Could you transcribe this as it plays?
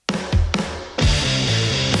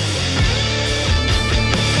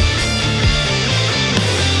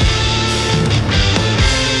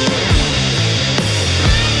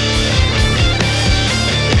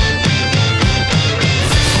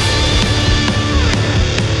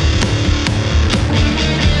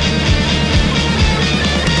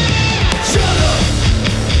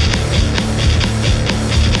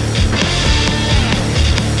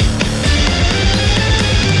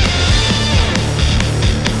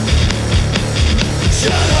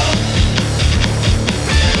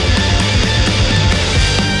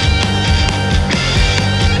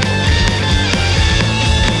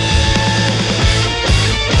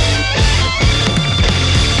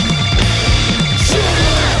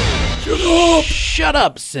Shut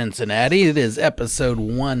up, Cincinnati. It is episode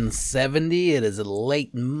 170. It is a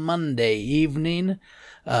late Monday evening.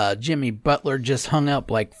 Jimmy Butler just hung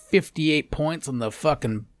up like 58 points on the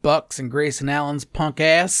fucking Bucks and Grayson Allen's punk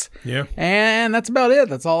ass. Yeah. And that's about it.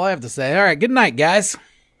 That's all I have to say. All right, good night, guys.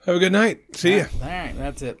 Have a good night. See ya. All right,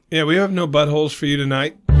 that's it. Yeah, we have no buttholes for you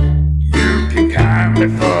tonight. You can kindly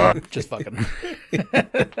fuck. Just fucking.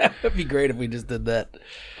 That would be great if we just did that.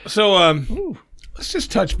 So, let's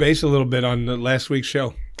just touch base a little bit on the last week's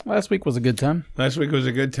show. Last week was a good time. Last week was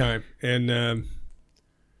a good time. And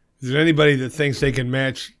is there anybody that thinks they can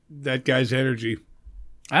match that guy's energy?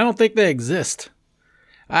 I don't think they exist.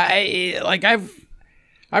 I've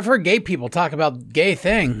heard gay people talk about gay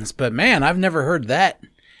things, but man, I've never heard that.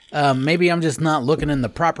 Maybe I'm just not looking in the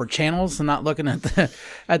proper channels and not looking at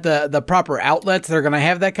the proper outlets that are going to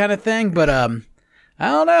have that kind of thing. But I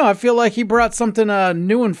don't know. I feel like he brought something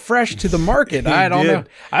new and fresh to the market. I don't know.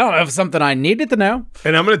 I don't know if it's something I needed to know.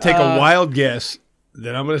 And I'm going to take a wild guess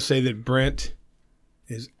that I'm going to say that Brent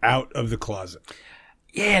is out of the closet.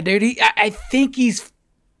 Yeah, dude. I think he's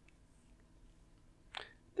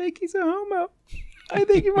a homo. I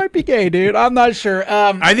think he might be gay, dude. I'm not sure.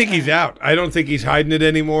 I think he's out. I don't think he's hiding it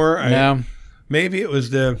anymore. No. Maybe it was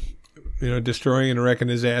the, destroying and wrecking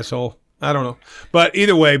his asshole. I don't know. But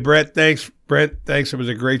either way, Brent, thanks. It was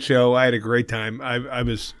a great show. I had a great time. I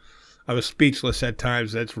was speechless at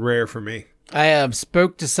times. That's rare for me. I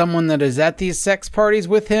spoke to someone that is at these sex parties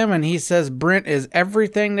with him, and he says Brent is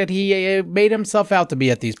everything that he made himself out to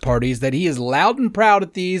be at these parties, that he is loud and proud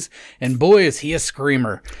at these, and boy, is he a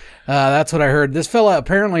screamer. That's what I heard. This fella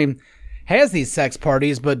apparently has these sex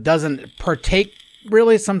parties, but doesn't partake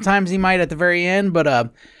really. Sometimes he might at the very end,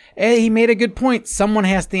 but he made a good point. Someone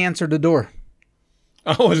has to answer the door.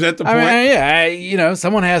 Oh, is that the point?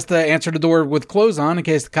 Someone has to answer the door with clothes on in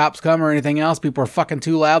case the cops come or anything else. People are fucking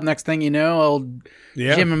too loud. Next thing you know, old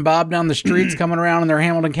Jim and Bob down the streets coming around in their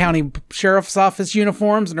Hamilton County Sheriff's Office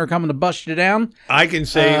uniforms, and they're coming to bust you down. I can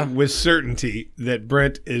say with certainty that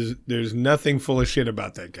Brent there's nothing full of shit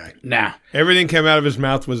about that guy. Nah. Everything came out of his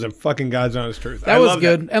mouth was a fucking God's honest truth. That was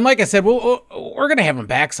good. And like I said, we're going to have him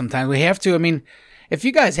back sometime. We have to. I mean, if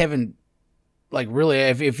you guys haven't, really,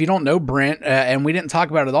 if you don't know Brent, and we didn't talk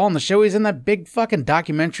about it at all on the show, he's in that big fucking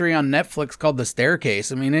documentary on Netflix called The Staircase.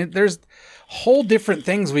 I mean, there's whole different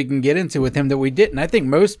things we can get into with him that we didn't. I think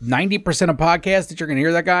 90% of podcasts that you're going to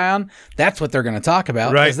hear that guy on, that's what they're going to talk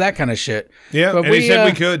about. Right. Is that kind of shit. Yeah, but and he said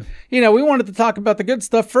we could. We wanted to talk about the good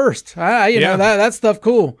stuff first. That stuff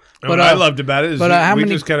cool. But what I loved about it is we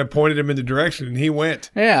just kind of pointed him in the direction, and he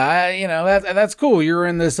went. Yeah, that's cool. You're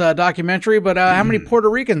in this documentary, but how many Puerto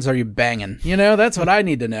Ricans are you banging? That's what I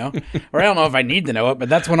need to know. Or I don't know if I need to know it, but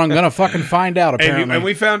that's what I'm going to fucking find out, apparently. And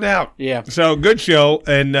we found out. Yeah. So, good show.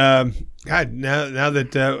 And, God, now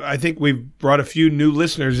that I think we've brought a few new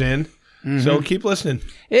listeners in, so keep listening.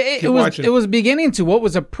 It was beginning to what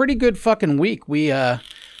was a pretty good fucking week. We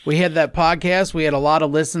had that podcast. We had a lot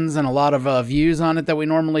of listens and a lot of views on it that we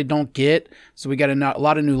normally don't get. So we got a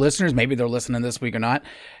lot of new listeners. Maybe they're listening this week or not.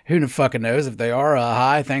 Who the fucking knows? If they are,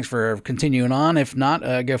 hi. Thanks for continuing on. If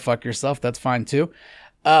not, go fuck yourself. That's fine too.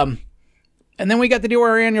 And then we got to do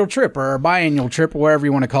our annual trip or our biannual trip, or whatever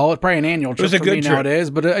you want to call it. Probably an annual trip for me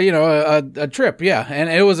nowadays, but a trip, yeah.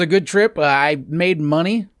 And it was a good trip. I made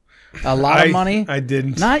money. A lot of money. I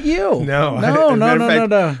didn't. Not you. No. No.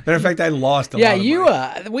 Matter of fact, I lost a lot of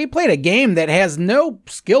money. We played a game that has no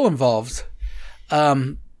skill involved.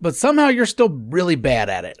 But somehow you're still really bad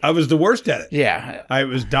at it. I was the worst at it. Yeah. I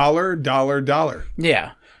was dollar.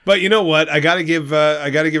 Yeah. But you know what? I gotta give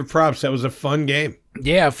props. That was a fun game.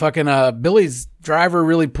 Yeah, fucking Billy's driver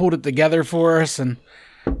really pulled it together for us and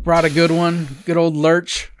brought a good one. Good old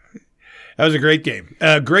Lurch. That was a great game.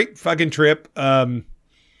 Great fucking trip.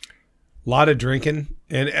 Lot of drinking,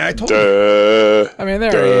 and I told you. I mean,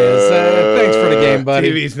 there he is. Thanks for the game,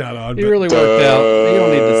 buddy. TV's not on. He really worked out. You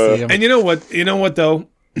don't need to see him. And you know what though?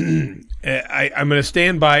 I'm going to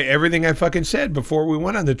stand by everything I fucking said before we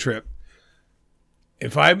went on the trip.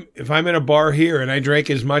 If I'm in a bar here and I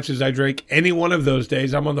drank as much as I drank any one of those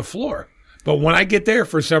days, I'm on the floor. But when I get there,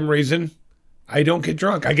 for some reason, I don't get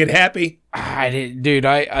drunk. I get happy.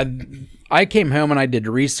 I came home and I did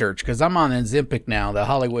research because I'm on Ozempic now, the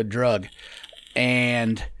Hollywood drug,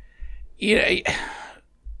 and it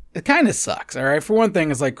kind of sucks. All right, for one thing,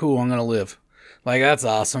 it's like cool. I'm gonna live, like that's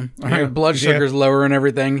awesome. All right, blood sugar's lower and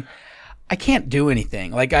everything. I can't do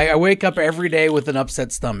anything. Like I wake up every day with an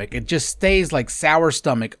upset stomach. It just stays like sour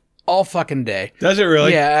stomach all fucking day. Does it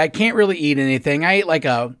really? Yeah, I can't really eat anything. I ate like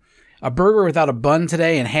a a burger without a bun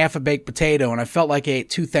today and half a baked potato, and I felt like I ate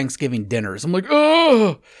 2 Thanksgiving dinners. I'm like,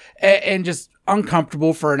 oh, and just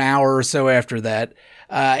uncomfortable for an hour or so after that.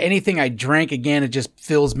 Anything I drank, again, it just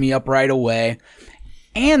fills me up right away.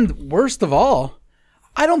 And worst of all,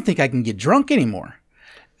 I don't think I can get drunk anymore.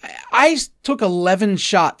 I took 11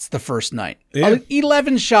 shots the first night. Yeah.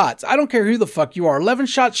 11 shots. I don't care who the fuck you are. 11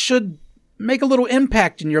 shots should make a little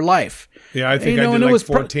impact in your life. Yeah, I think I did like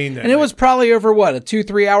 14 that And it was probably over, what, a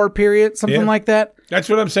 2-3 hour period? Something like that? That's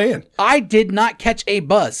what I'm saying. I did not catch a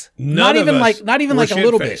buzz. Not even like a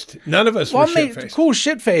little bit. bit. None of us were shit-faced. Cool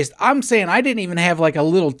shit-faced. I'm saying I didn't even have like a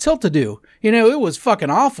little tilt-to-do. It was fucking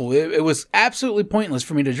awful. It was absolutely pointless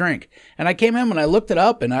for me to drink. And I came home and I looked it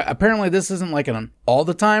up, and apparently this isn't like an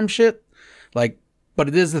all-the-time shit. But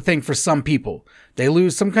it is the thing for some people. They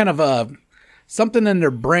lose some kind of something in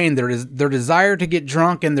their brain. Their desire to get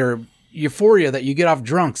drunk and their euphoria that you get off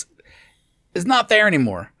drunks is not there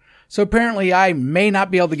anymore. So apparently I may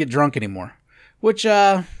not be able to get drunk anymore, which,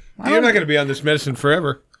 you're not going to be on this medicine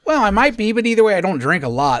forever. Well, I might be, but either way, I don't drink a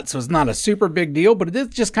lot, so it's not a super big deal, but it is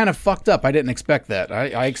just kind of fucked up. I didn't expect that.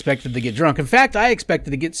 I expected to get drunk. In fact, I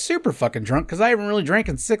expected to get super fucking drunk because I haven't really drank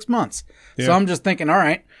in 6 months. Yeah. So I'm just thinking, all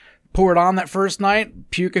right, pour it on that first night,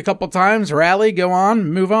 puke a couple times, rally, go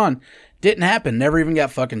on, move on. Didn't happen. Never even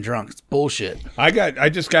got fucking drunk. It's bullshit. I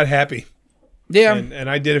just got happy. Yeah. And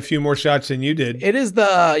I did a few more shots than you did. It is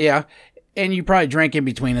yeah. And you probably drank in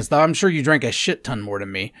between us, though. I'm sure you drank a shit ton more than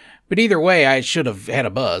me. But either way, I should have had a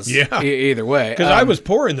buzz. Yeah. Either way. Because I was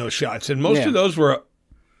pouring those shots, and most of those were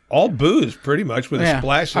all booze, pretty much, with a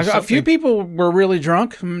splash of something. A few people were really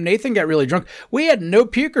drunk. Nathan got really drunk. We had no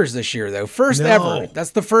pukers this year, though. First ever.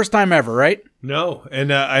 That's the first time ever, right? No.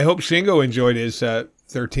 And I hope Shingo enjoyed his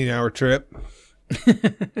 13-hour trip. He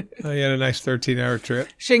had a nice 13-hour trip.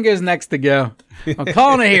 Shingo's next to go. I'm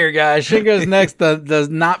calling it here, guys. Shingo's next does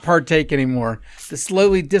not partake anymore. To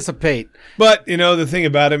slowly dissipate. But the thing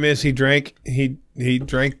about him is he drank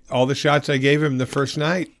all the shots I gave him the first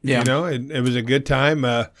night. Yeah. It was a good time.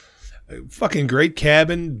 Fucking great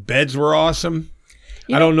cabin. Beds were awesome.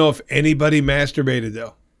 I don't know if anybody masturbated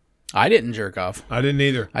though. I didn't jerk off. I didn't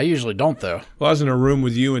either. I usually don't though. Well, I was in a room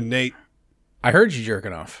with you and Nate. I heard you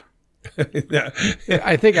jerking off.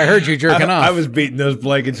 I think I heard you jerking off. I was beating those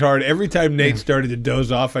blankets hard. Every time Nate started to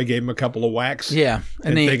doze off, I gave him a couple of whacks. Yeah.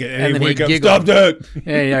 And then he'd wake up, stop that.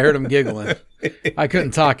 Yeah, I heard him giggling. I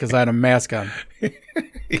couldn't talk because I had a mask on.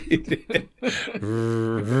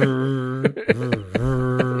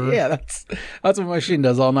 Yeah, that's what my machine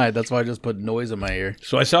does all night. That's why I just put noise in my ear.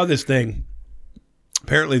 So I saw this thing.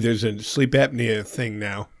 Apparently there's a sleep apnea thing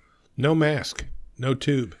now. No mask. No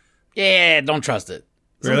tube. Yeah, don't trust it.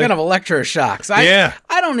 Some Really? kind of electroshocks.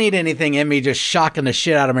 I don't need anything in me just shocking the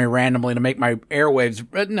shit out of me randomly to make my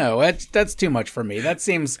airwaves. No, that's too much for me. That's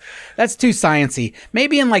too sciencey.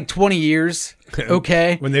 Maybe in like 20 years,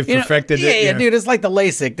 okay. When they've perfected it. Yeah, dude, it's like the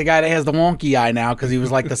LASIK, the guy that has the wonky eye now because he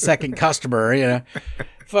was like the second customer,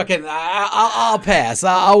 Fucking, I'll pass.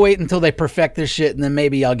 I'll wait until they perfect this shit and then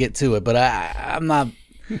maybe I'll get to it. But I'm not.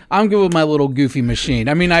 I'm good with my little goofy machine.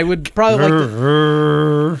 I mean, I would probably like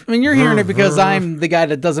to... I mean, you're hearing it because I'm the guy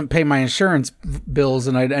that doesn't pay my insurance bills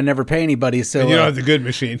and I never pay anybody. So and you don't have the good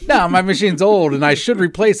machine. No, my machine's old and I should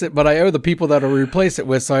replace it, but I owe the people that will replace it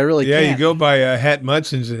with, so I really can't. Yeah, you go by Hat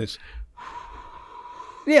Mudson's and it's...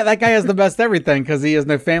 Yeah, that guy has the best everything because he has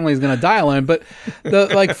no family he's going to dial in. But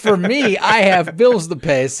for me, I have bills to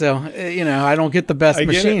pay, so I don't get the best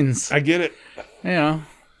machines. I get it.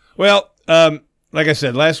 Well, like I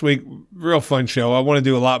said last week, real fun show. I want to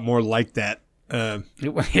do a lot more like that.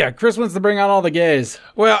 Yeah, Chris wants to bring on all the gays.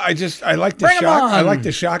 Well, I like the shock. I like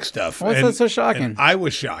the shock stuff. What's that so shocking? And I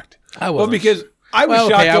was shocked. I wasn't. Well, because I was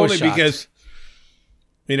shocked only because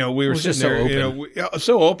we were just sitting there, so open.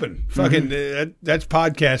 so open. Fucking that's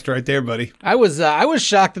podcast right there, buddy. I was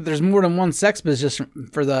shocked that there's more than one sex position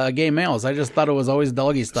for the gay males. I just thought it was always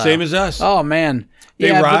doggy style. Same as us. Oh man,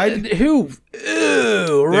 they ride. Who?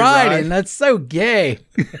 Ew, riding. That's so gay.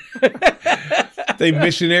 They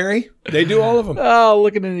missionary. They do all of them. Oh,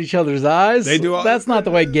 looking in each other's eyes. They do all. That's not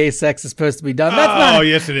the way gay sex is supposed to be done.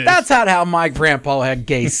 Yes, it is. That's not how my grandpa had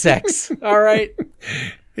gay sex. All right.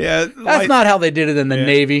 Yeah, that's not how they did it in the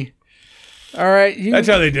Navy. All right, that's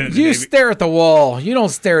how they did it. In the Navy. Stare at the wall. You don't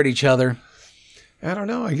stare at each other. I don't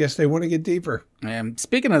know. I guess they want to get deeper. And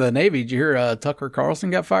speaking of the Navy, did you hear Tucker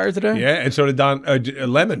Carlson got fired today? Yeah, and so did Don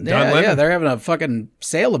Lemon. Yeah, they're having a fucking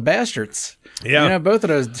sale of bastards. Yeah, both of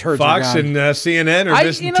those herds Fox are gone. and CNN are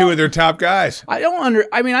missing two of their top guys. I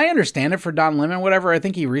understand it for Don Lemon, whatever. I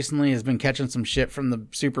think he recently has been catching some shit from the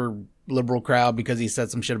super liberal crowd because he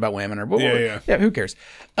said some shit about women or yeah. Who cares?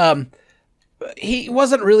 he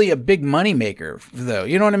wasn't really a big money maker, though.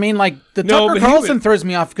 You know what I mean? Like the No, Tucker but he Carlson would- throws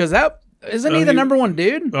me off because isn't he the number one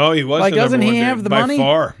dude? Oh, he was. Like, the number doesn't he one dude. have the by money?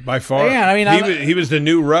 By far. Yeah, I mean, he was the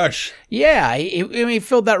new Rush. Yeah, he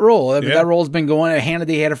filled that role. Yeah. That role's been going.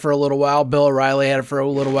 Hannity had it for a little while. Bill O'Reilly had it for a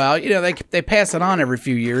little while. You know, they pass it on every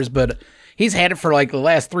few years, but he's had it for like the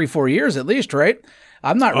last 3-4 years at least, right?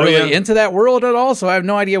 I'm not really into that world at all, so I have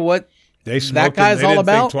no idea what that guy's they all didn't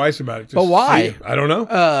about. Think twice about it. Just But why? see it. I don't know.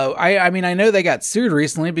 I mean, I know they got sued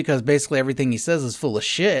recently because basically everything he says is full of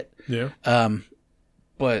shit. Yeah.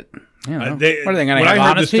 But you know, what are When they going to I have heard the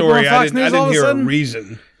honest people story, on I Fox didn't News all of a hear a sudden?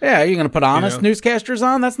 reason. Yeah, you're going to put honest newscasters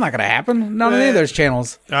on? That's not going to happen. None of any of those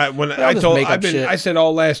channels. I said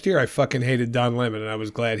all last year I fucking hated Don Lemon, and I was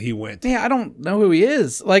glad he went. Yeah, I don't know who he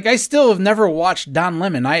is. Like, I still have never watched Don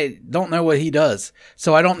Lemon. I don't know what he does,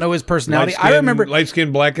 so I don't know his personality. I remember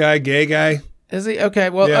light-skinned black guy, gay guy. Is he okay?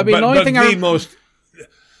 Well, Yeah, I mean, but, the only but thing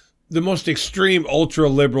the most extreme ultra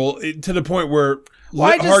liberal to the point where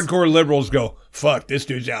Well, hardcore liberals go, "Fuck, this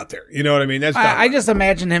dude's out there." You know what I mean? That's I just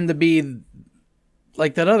imagine him to be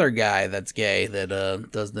like that other guy that's gay that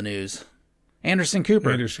does the news. Anderson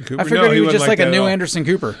Cooper. Anderson Cooper. I figured No, he he was wasn't just like like a that new at all. Anderson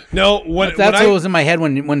Cooper. No, That's what was in my head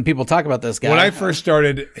when people talk about this guy. when I first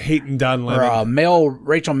started hating Don or Lemon, male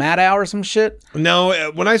Rachel Maddow or some shit.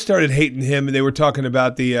 no, when I started hating him, they were talking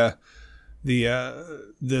about the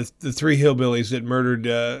three hillbillies that murdered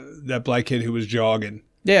that black kid who was jogging.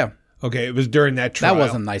 Yeah, Okay, it was during that trial. that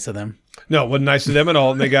wasn't nice of them. No, it wasn't nice of them at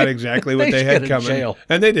all, and they got exactly what They they had should go to coming. jail.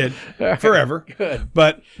 And they did, forever. Good.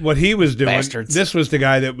 But what he was doing, Bastards. this was the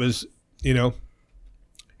guy that was,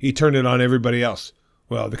 he turned it on everybody else.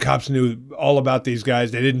 Well, the cops knew all about these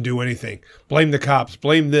guys. They didn't do anything. Blame the cops.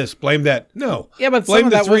 Blame this. Blame that. No. Yeah, but blame some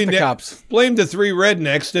of that was the cops. Blame the three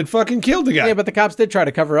rednecks that fucking killed the guy. Yeah, but the cops did try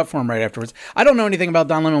to cover up for him right afterwards. I don't know anything about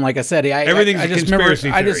Don Lemon, like I said. Everything's I a just conspiracy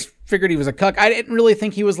I theory. just figured he was a cuck. I didn't really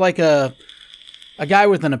think he was like a guy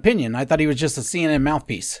with an opinion. I thought he was just a CNN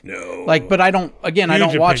mouthpiece. No. But I don't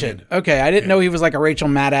Huge watch opinion. it. Okay, I didn't know he was like a Rachel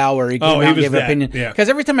Maddow or he came out he and was gave an that, opinion. yeah. Because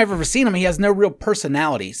every time I've ever seen him, he has no real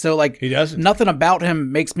personality. So, like, He doesn't. nothing about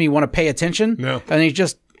him makes me want to pay attention. No. And he's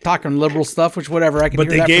just talking liberal stuff, which whatever. I can But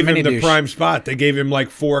hear they that gave from him any the douche. prime spot. They gave him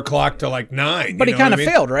like 4 o'clock to like 9. But he kind of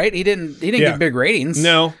failed. failed, right? He didn't get big ratings.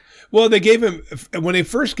 No. Well, they gave him, when they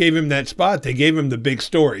first gave him that spot, they gave him the big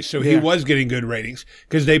story. So he was getting good ratings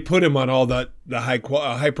because they put him on all the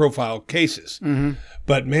high profile cases. Mm-hmm.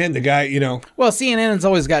 But man, the guy, Well, CNN's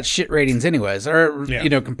always got shit ratings anyways, or,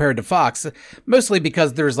 compared to Fox. Mostly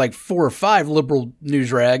because there's like 4 or 5 liberal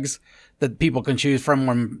news rags that people can choose from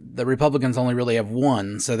when the Republicans only really have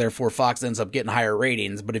 1. So therefore Fox ends up getting higher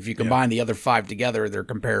ratings. But if you combine the other 5 together, they're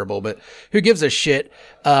comparable. But who gives a shit?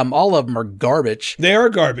 All of them are garbage. they are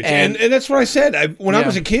garbage. And that's what I said. When I Yeah.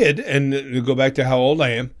 was a kid, and to go back to how old I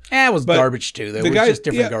am, It was But garbage too, though. It was guys- just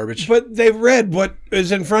different yeah, garbage. But they read what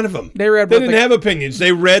is in front of them. They read They what didn't the- have opinions.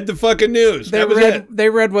 They read the fucking news. That was it. They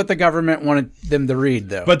read what the government wanted them to read,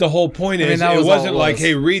 though. But the whole point is, that it was all wasn't it like, was.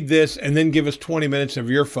 hey, read this and then give us 20 minutes of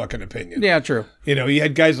your fucking opinion. yeah, true. You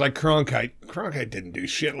had guys like Cronkite. Cronkite didn't do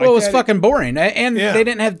shit like Well, it was that. fucking boring, and Yeah. they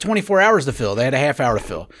didn't have 24 hours to fill. They had a half hour to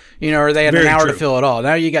fill, or they had Very an hour true. to fill at all.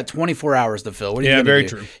 Now you got 24 hours to fill. What are you Yeah, gonna very do?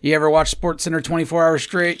 true. You ever watch Sports Center 24 hours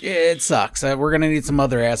straight? It sucks. We're gonna need some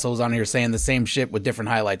other assholes on here saying the same shit with different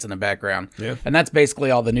highlights in the background. Yeah. and that's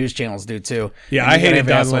basically all the news channels do too. Yeah, And I you gotta hated have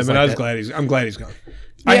Don assholes Lemon. like that. I'm glad he's gone.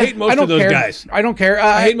 I Yeah, hate most don't of those care. guys. I don't care.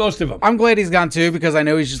 I hate most of them. I'm glad he's gone too because I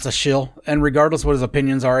know he's just a shill, and regardless what his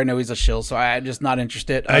opinions are, I know he's a shill. So I'm just not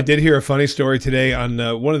interested. I did hear a funny story today on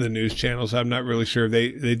one of the news channels. I'm not really sure.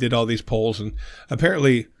 They did all these polls, and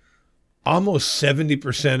apparently almost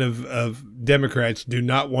 70% of Democrats do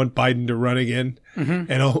not want Biden to run again,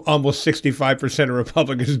 and almost 65% of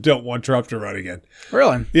Republicans don't want Trump to run again.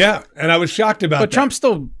 Really? Yeah, and I was shocked about But that. Trump's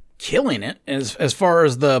still killing it as far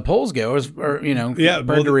as the polls go, compared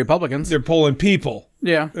to Republicans. They're polling people.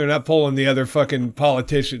 Yeah. They're not polling the other fucking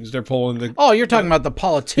politicians. They're polling the. Oh, you're talking about the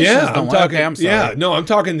politicians. Yeah, I'm talking. Okay, I'm sorry. Yeah, no, I'm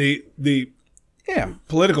talking the Yeah.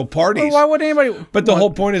 political parties. Well, why would anybody? But the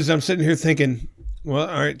whole point is, I'm sitting here thinking, well,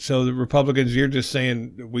 all right, so the Republicans, you're just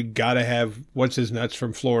saying we got to have what's his nuts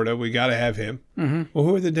from Florida. We got to have him. Mm-hmm. Well,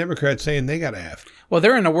 who are the Democrats saying they got to have? Well,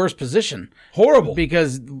 they're in a worse position Horrible.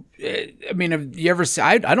 because, I mean, have you ever seen?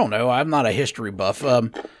 I don't know. I'm not a history buff.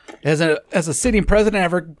 Has a sitting president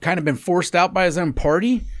ever kind of been forced out by his own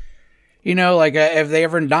party? Have they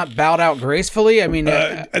ever not bowed out gracefully? I mean,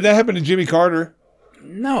 that happened to Jimmy Carter.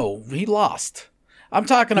 no, he lost. I'm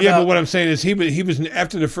talking about. Yeah, but what I'm saying is he was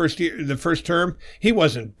after the first term, he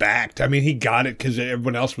wasn't backed. I mean, he got it because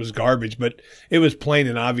everyone else was garbage, but it was plain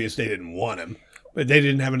and obvious they didn't want him. But they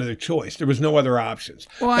didn't have another choice. There was no other options.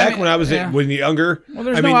 Well, Back when I was when younger,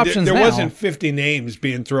 there's no options there now. wasn't 50 names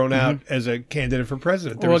being thrown out as a candidate for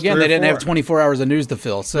president. There was again, three or they didn't four. have 24 hours of news to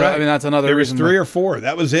fill. So, Right. I mean, that's another There was reason. 3 or 4.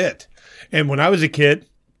 That was it. And when I was a kid,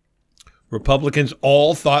 Republicans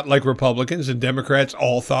all thought like Republicans and Democrats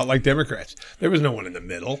all thought like Democrats. There was no one in the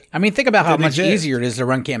middle. I mean, think about how Didn't much exist. easier it is to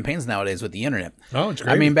run campaigns nowadays with the internet. Oh, it's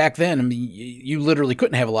great. I mean, back then, you literally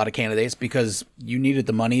couldn't have a lot of candidates because you needed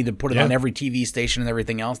the money to put it Yeah. on every TV station and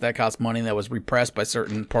everything else. That cost money. That was repressed by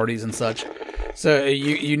certain parties and such. So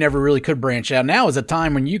you never really could branch out. Now is a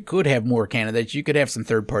time when you could have more candidates. You could have some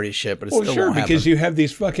third-party shit, but it Well, still sure, won't because happen. you have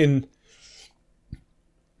these fucking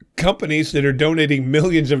companies that are donating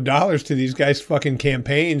millions of dollars to these guys' fucking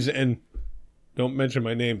campaigns. And don't mention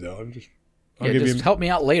my name, though. I'll Yeah, give just you. help me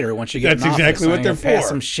out later once you get That's in office. exactly what I'm they're gonna pass for.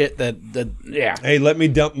 some shit that yeah. Hey, let me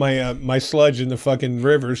dump my sludge in the fucking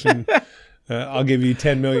rivers, and I'll give you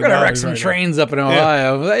 $10 million. We're gonna wreck some right now. trains up in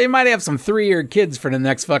Ohio. They might have some 3-year kids for the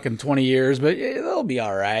next fucking 20 years, but they'll be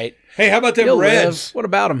all right. Hey, how about them They'll Reds? live. What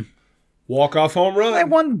about them? Walk-off home run. They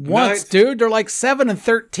won once, Ninth. dude. They're like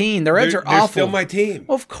 7-13. The Reds They're are awful. still my team.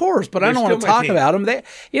 Well, of course, but I They're don't want to still my talk team. about them.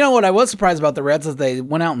 You know what? I was surprised about the Reds is they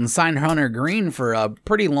went out and signed Hunter Green for a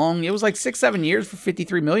pretty long. It was like 6-7 years for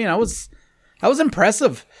 $53 million. That was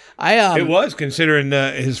impressive. It was, considering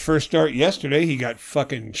his first start yesterday. He got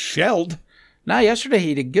fucking shelled. Yesterday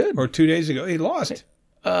he did good. Or 2 days ago, he lost.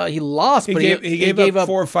 He lost, He but gave up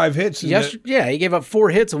 4 or 5 hits. He gave up 4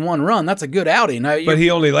 hits and 1 run. That's a good outing. But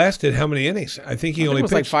he only lasted how many innings? I think he only it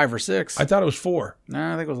was pitched. like 5 or 6. I thought it was 4.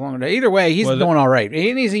 No, I think it was longer. Either way, he's Was it? doing all right.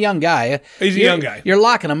 And he's a young guy. He's a young guy. You're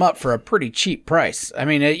locking him up for a pretty cheap price. I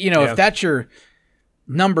mean, Yeah. if that's your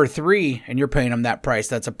number 3 and you're paying him that price,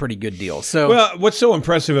 that's a pretty good deal. So, Well, what's so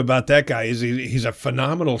impressive about that guy is he's a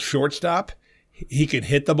phenomenal shortstop. He can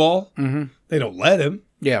hit the ball. Mm-hmm. They don't let him.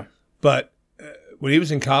 yeah. But when he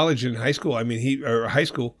was in college and high school, high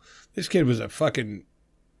school, this kid was a fucking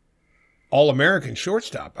all-American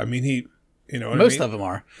shortstop. I mean, Most of them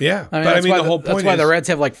are. Yeah. I mean, but that's the why whole point that's why is the Reds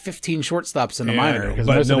have like 15 shortstops in the minor because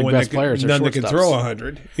but most no of the one best that players are none that can shortstops. throw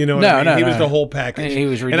 100. You know what No, I mean? no, He was no. the whole package. He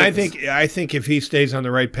was and ridiculous. I think if he stays on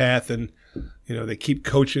the right path and they keep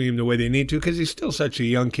coaching him the way they need to, because he's still such a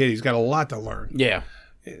young kid, he's got a lot to learn. Yeah.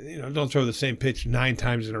 Don't throw the same pitch 9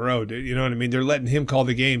 times in a row, dude. You know what I mean? They're letting him call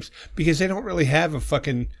the games because they don't really have a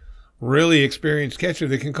fucking really experienced catcher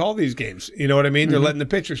that can call these games. You know what I mean? They're letting the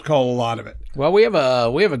pitchers call a lot of it. Well, we have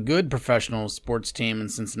a good professional sports team in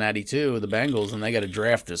Cincinnati too, the Bengals, and they got a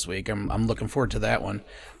draft this week. I'm looking forward to that one.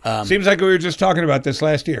 Seems like we were just talking about this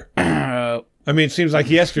last year. I mean, it seems like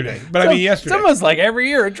yesterday, but I mean yesterday. It's almost like every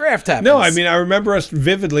year a draft happens. No, I mean, I remember us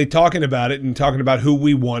vividly talking about it and talking about who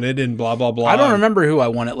we wanted and blah, blah, blah. I don't remember who I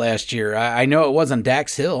won it last year. I know it wasn't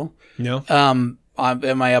Dax Hill. No.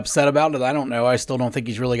 Am I upset about it? I don't know. I still don't think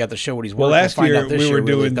he's really got to show what he's worth. Well, last We'll find year out this we were year,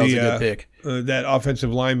 really, doing that was a good pick. that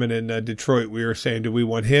offensive lineman in Detroit. We were saying, do we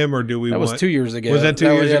want him or do we That want... was 2 years ago. Was that 2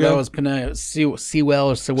 years ago? That was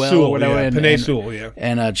Sewell or Sewell, or whatever. yeah. and, Penei and- Sewell, yeah.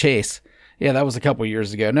 And Chase. Yeah, that was a couple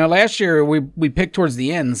years ago. Now, last year we picked towards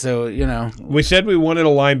the end, so, We said we wanted a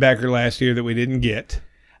linebacker last year that we didn't get.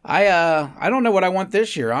 I don't know what I want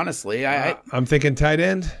this year, honestly. I'm thinking tight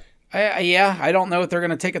end. I don't know if they're going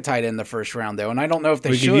to take a tight end the first round, though, and I don't know if they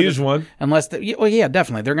We should. could use one. Unless,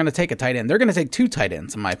 definitely. They're going to take a tight end. They're going to take 2 tight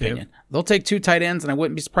ends, in my opinion. They'll take 2 tight ends, and I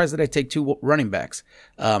wouldn't be surprised that they take 2 running backs.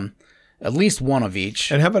 At least one of each.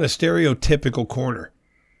 And how about a stereotypical corner?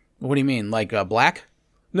 What do you mean, like black?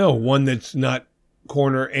 No, one that's not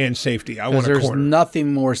corner and safety. I want a There's corner.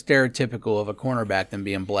 nothing more stereotypical of a cornerback than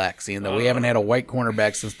being black, seeing that we haven't had a white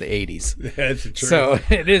cornerback since the 80s. That's the truth. So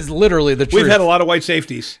it is literally the truth. We've had a lot of white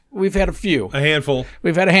safeties. We've had a few. A handful.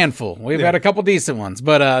 We've had a handful. We've had a couple decent ones,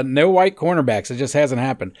 but no white cornerbacks. It just hasn't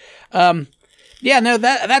happened.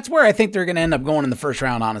 That's where I think they're going to end up going in the first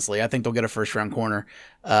round, honestly. I think they'll get a first-round corner.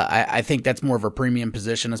 I think that's more of a premium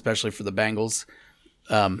position, especially for the Bengals.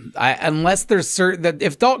 Unless there's certain that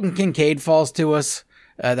if Dalton Kincaid falls to us,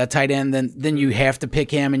 that tight end, then you have to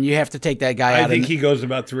pick him and you have to take that guy out. I think he goes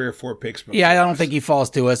about 3 or 4 picks. Yeah, I don't think he falls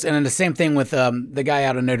to us. And then the same thing with the guy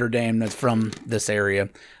out of Notre Dame that's from this area.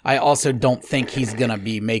 I also don't think he's going to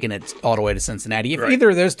be making it all the way to Cincinnati. If either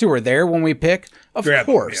of those 2 are there when we pick, of Grab him,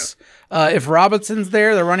 course. If Robinson's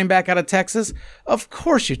there, the running back out of Texas, of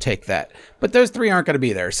course you take that. But those 3 aren't going to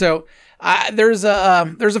be there. So there's a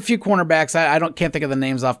few cornerbacks. I can't think of the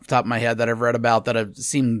names off the top of my head that I've read about that have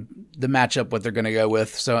seemed the matchup what they're going to go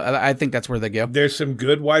with. So I think that's where they go. There's some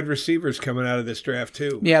good wide receivers coming out of this draft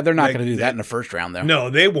too. Yeah, they're not going to do that in the first round though. No,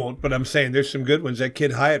 they won't. But I'm saying there's some good ones. That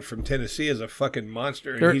kid Hyatt from Tennessee is a fucking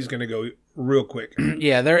monster, and he's going to go real quick.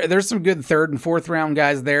 Yeah, there's some good third and fourth round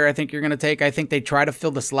guys there. I think you're going to take. I think they try to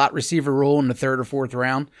fill the slot receiver role in the third or fourth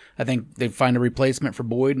round. I think they find a replacement for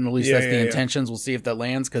Boyd, and at least that's the intentions. We'll see if that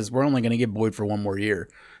lands because we're only going to get Boyd for one more year.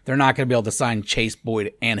 They're not going to be able to sign Chase,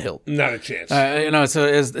 Boyd, and Hill. Not a chance. So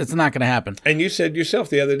it's not going to happen. And you said yourself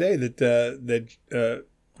the other day that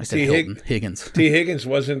I said Higgins. T. Higgins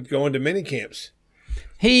wasn't going to mini camps.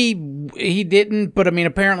 He didn't, but I mean,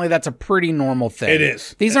 apparently that's a pretty normal thing. It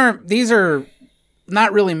is. These are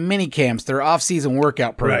not really mini camps. They're off-season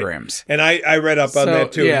workout programs. Right. And I read up on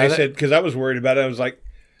that too. Yeah, and they said, because I was worried about it, I was like,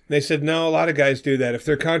 they said, no, a lot of guys do that. If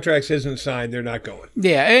their contracts isn't signed, they're not going.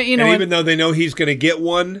 Yeah, and even though they know he's going to get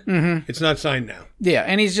one, it's not signed now. Yeah,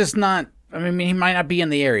 and he's just not. I mean, he might not be in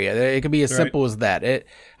the area. It could be as simple as that.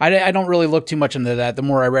 I don't really look too much into that. The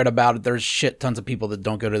more I read about it, there's tons of people that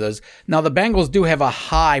don't go to those. Now, the Bengals do have a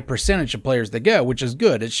high percentage of players that go, which is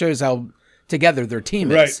good. It shows how together their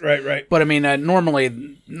team is. Right. But I mean,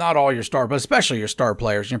 normally, not all your but especially your star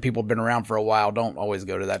players, people have been around for a while, don't always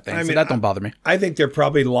go to that thing. So that don't bother me. I think they're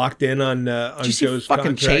probably locked in on Did you Joe's see fucking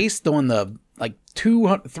contract. Chase doing the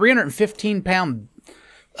 315 pound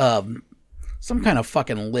some kind of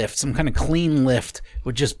fucking lift, some kind of clean lift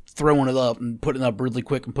with just throwing it up and putting it up really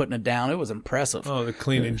quick and putting it down. It was impressive. Oh, the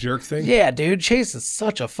clean and jerk thing? Yeah, dude. Chase is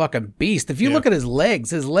such a fucking beast. If you look at his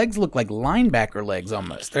legs look like linebacker legs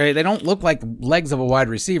almost. They don't look like legs of a wide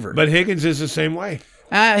receiver. But Higgins is the same way.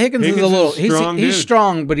 Higgins is a little. He's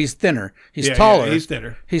strong, but he's thinner. He's taller. Yeah, he's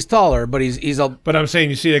thinner. He's taller, but he's a. But I'm saying,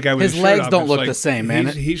 you see that guy with his shirt legs off, don't it's look like, the same, man.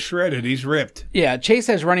 He's shredded. He's ripped. Yeah, Chase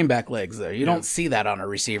has running back legs though. You don't see that on a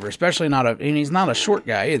receiver, especially not and he's not a short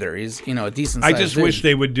guy either. He's a decent. I just wish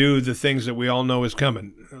they would do the things that we all know is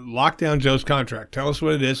coming. Lock down Joe's contract. Tell us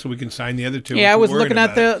what it is so we can sign the other two. Yeah, I was looking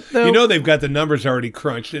at the. They've got the numbers already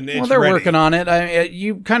crunched and they're working on it.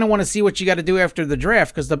 You kind of want to see what you got to do after the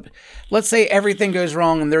draft because let's say everything goes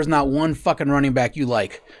wrong and there's not one fucking running back you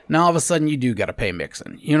like. Now all of a sudden you do got to pay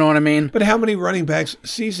Mixon. You know what I mean? But how many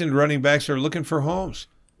seasoned running backs are looking for homes?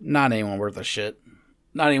 Not anyone worth a shit.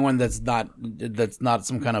 Not anyone that's not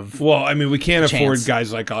some kind of. Well, I mean, we can't afford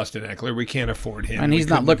guys like Austin Eckler. We can't afford him. And he's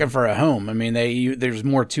not looking for a home. I mean, there's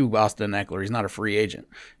more to Austin Eckler. He's not a free agent.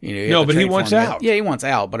 No, but he wants out. Yeah, he wants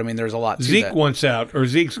out. But I mean, there's a lot to Zeke that. wants out, or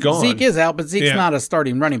Zeke's gone. Zeke is out, but Zeke's not a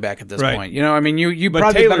starting running back at this point. I mean, you but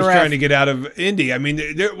probably Taylor's trying to get out of Indy. I mean,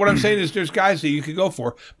 what I'm saying is there's guys that you could go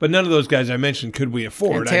for, but none of those guys I mentioned could we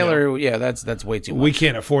afford. And Taylor, that's way too much. We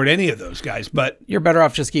can't afford any of those guys, but you're better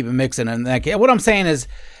off just keeping Mixon in that case. What I'm saying is,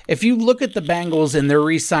 if you look at the Bengals and their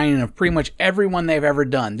re-signing of pretty much everyone they've ever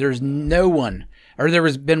done, there's no one, or there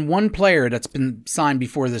has been one player that's been signed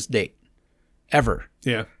before this date, ever.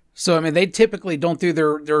 Yeah. So I mean, they typically don't do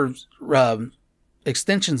their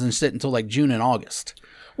extensions and shit until like June and August.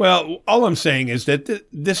 Well, all I'm saying is that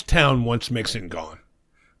this town wants Mixon gone.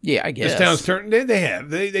 Yeah, I guess this town's turned.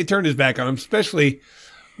 They turned his back on him, especially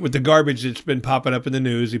with the garbage that's been popping up in the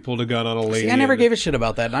news. He pulled a gun on a lady. See, I never gave a shit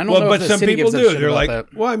about that. And I don't know but if the some city people gives a do. shit They're about like,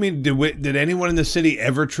 that. well, I mean, did anyone in the city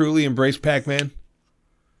ever truly embrace Pac-Man?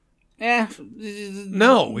 Yeah.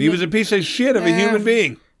 No, he was a piece of shit of a human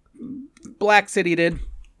being. Black City did.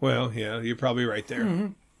 Well, yeah, you're probably right there. Mm-hmm.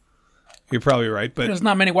 You're probably right, but there's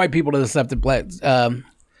not many white people that accepted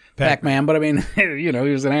Pac-Man, but I mean, he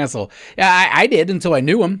was an asshole. Yeah, I did until I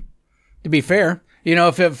knew him. To be fair,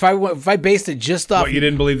 if I based it just off, you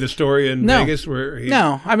didn't believe the story in Vegas, where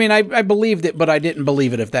no, I mean, I believed it, but I didn't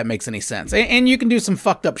believe it. If that makes any sense, and you can do some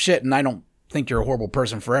fucked up shit, and I don't think you're a horrible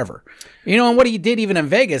person forever. And what he did even in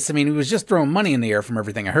Vegas, I mean, he was just throwing money in the air from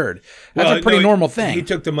everything I heard. That's a pretty normal thing. He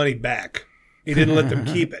took the money back. He didn't let them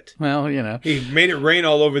keep it. Well, he made it rain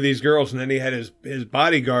all over these girls, and then he had his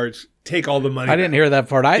bodyguards take all the money. I didn't hear that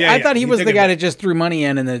part. I thought he was the guy that just threw money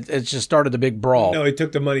in, and it just started a big brawl. No, he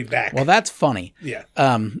took the money back. Well, that's funny. Yeah.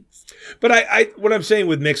 But I what I'm saying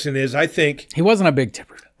with Mixon is, I think he wasn't a big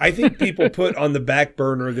tipper. I think people put on the back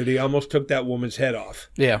burner that he almost took that woman's head off.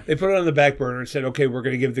 Yeah. They put it on the back burner and said, okay, we're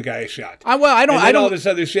going to give the guy a shot. All this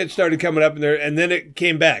other shit started coming up in there, and then it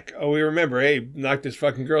came back. Oh, we remember, hey, knocked this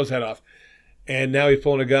fucking girl's head off. And now he's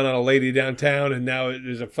pulling a gun on a lady downtown, and now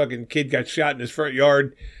there's a fucking kid got shot in his front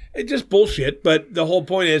yard. It's just bullshit, but the whole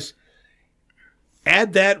point is,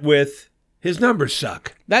 add that with his numbers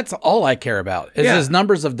suck. That's all I care about. His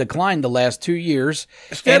numbers have declined the last 2 years.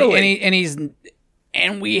 Steadily. And he's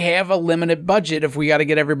and we have a limited budget if we got to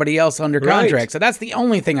get everybody else under contract. So that's the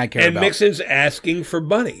only thing I care about. And Mixon's asking for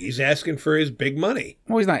money. He's asking for his big money.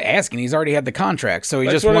 Well, he's not asking. He's already had the contract, so he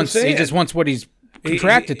That's just wants what he's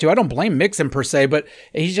contracted to. I don't blame Mixon per se, but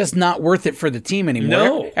he's just not worth it for the team anymore.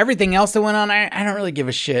 No. Everything else that went on, I don't really give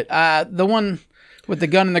a shit. The one with the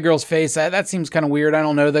gun in the girl's face, that seems kind of weird. I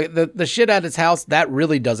don't know. The shit at his house, that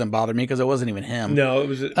really doesn't bother me because it wasn't even him. No, it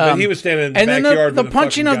was. But he was standing in the and backyard. then the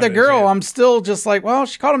punching of the girl, I'm still just like, well,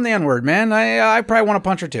 she called him the N-word, man. I probably want to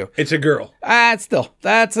punch her too. It's a girl.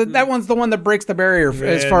 That one's the one that breaks the barrier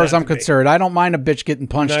as far as I'm concerned. I don't mind a bitch getting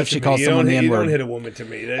punched if she calls someone the N-word. You don't hit a woman to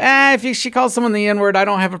me. If she calls someone the N-word, I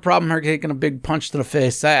don't have a problem her taking a big punch to the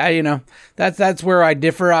face. That's where I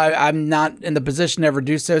differ. I'm not in the position to ever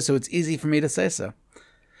do so it's easy for me to say so.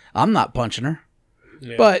 I'm not punching her.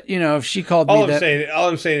 Yeah. But, if she called me that... All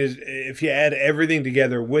I'm saying is if you add everything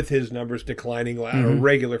together with his numbers declining on a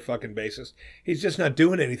regular fucking basis, he's just not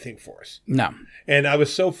doing anything for us. No. And I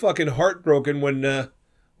was so fucking heartbroken when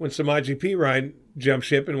Samaji P. Ryan jumped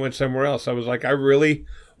ship and went somewhere else. I was like, I really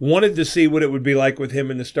wanted to see what it would be like with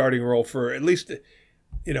him in the starting role for at least,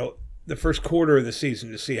 the first quarter of the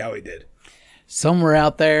season to see how he did. Somewhere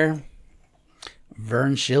out there,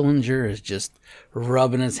 Vern Schillinger is just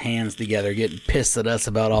rubbing his hands together, getting pissed at us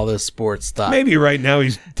about all this sports stuff. Maybe right now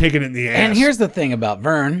he's taking it in the ass. And here's the thing about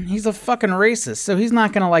Vern. He's a fucking racist, so he's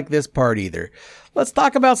not going to like this part either. Let's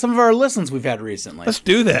talk about some of our listens we've had recently. Let's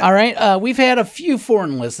do that. All right. We've had a few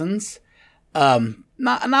foreign listens. Not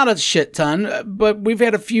a shit ton, but we've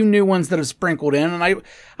had a few new ones that have sprinkled in, and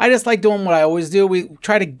I just like doing what I always do. We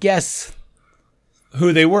try to guess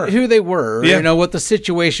who they were, yeah. What the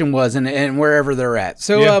situation was and wherever they're at.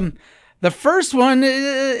 So, yeah. The first one,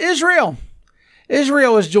 Israel.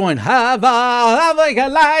 Israel is joined. I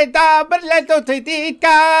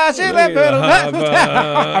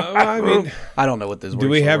don't know what this word is. Do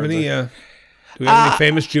we have any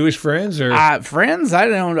famous Jewish friends or friends? I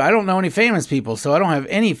don't know any famous people, so I don't have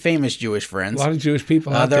any famous Jewish friends. A lot of Jewish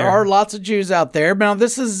people out there. There are lots of Jews out there. But now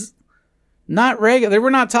this is not regular. We're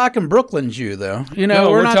not talking Brooklyn Jew, though. No,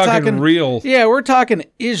 we're not talking real. Yeah, we're talking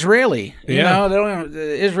Israeli. They don't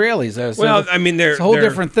Israelis. Though, so well, I mean, it's a whole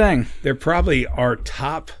different thing. They're probably our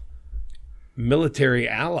top military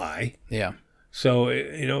ally. Yeah. So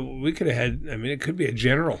we could have had. I mean, it could be a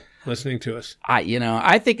general listening to us.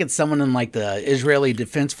 I think it's someone in like the Israeli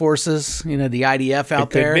Defense Forces, the IDF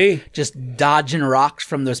out there, just dodging rocks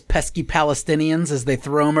from those pesky Palestinians as they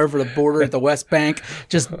throw them over the border at the West Bank.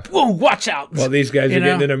 Just, whoa, watch out. Well, these guys are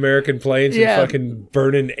getting in American planes and fucking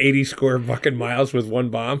burning 80 square fucking miles with one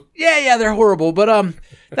bomb. Yeah, they're horrible. But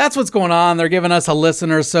that's what's going on. They're giving us a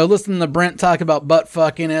listener. So listen to Brent talk about butt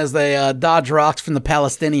fucking as they dodge rocks from the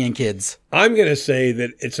Palestinian kids. I'm going to say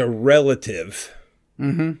that it's a relative.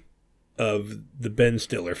 Of the Ben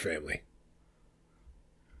Stiller family.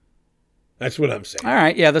 That's what I'm saying. All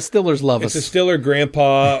right, yeah, the Stillers love us. It's a Stiller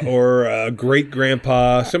grandpa or a great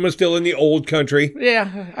grandpa. Someone still in the old country.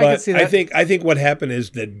 Yeah, I can see that. I think what happened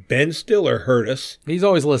is that Ben Stiller heard us. He's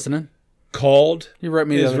always listening. Called he wrote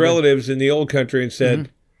me his relatives in the old country and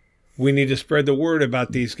said, we need to spread the word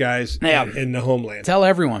about these guys in the homeland. Tell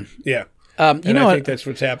everyone. Yeah. I think that's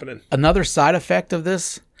what's happening. Another side effect of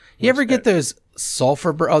this, you ever get those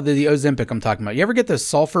sulfur burps? Oh, the Ozempic I'm talking about. You ever get those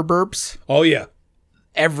sulfur burps? Oh, yeah.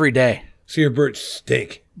 Every day. So your burps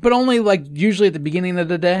stink. But only usually at the beginning of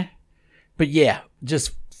the day. But yeah,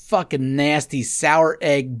 just fucking nasty sour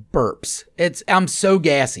egg burps. I'm so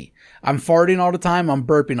gassy. I'm farting all the time. I'm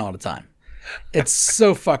burping all the time. It's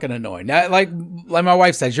so fucking annoying. Like my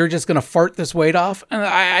wife says, you're just going to fart this weight off? And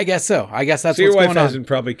I guess so. I guess that's what's going on. So your wife hasn't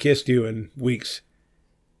probably kissed you in weeks?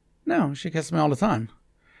 No, she kisses me all the time.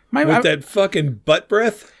 With that fucking butt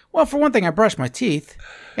breath? Well, for one thing, I brush my teeth.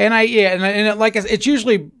 And it's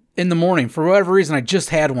usually in the morning. For whatever reason, I just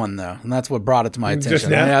had one, though. And that's what brought it to my attention. Just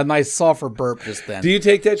now? I had a nice sulfur burp just then. Do you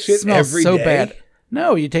take that shit every day? Bad.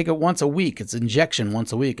 No, you take it once a week. It's injection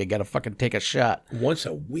once a week. I got to fucking take a shot. Once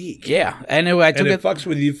a week? Yeah. I took it. And it fucks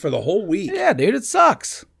with you for the whole week. Yeah, dude, it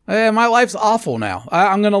sucks. My life's awful now.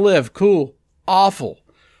 I'm going to live. Cool. Awful.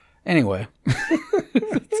 Anyway.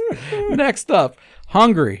 Next up,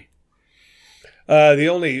 Hungary. The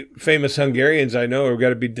only famous Hungarians I know have got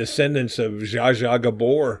to be descendants of Zsa Zsa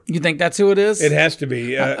Gabor. You think that's who it is? It has to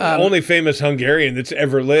be. Only famous Hungarian that's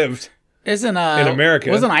ever lived in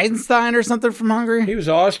America. Wasn't Einstein or something from Hungary? He was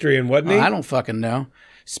Austrian, wasn't he? I don't fucking know.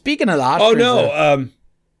 Speaking of the Austrians... Oh, no.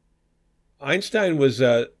 Einstein was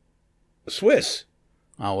Swiss.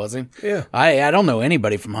 Oh, was he? Yeah. I don't know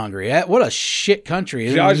anybody from Hungary. What a shit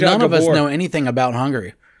country. None of us know anything about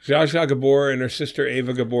Hungary. Zsa Zsa Gabor and her sister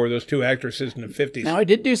Eva Gabor, those two actresses in the 50s. Now, I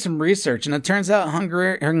did do some research, and it turns out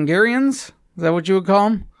Hungarians, is that what you would call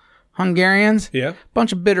them? Hungarians? Yeah.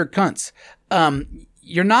 Bunch of bitter cunts.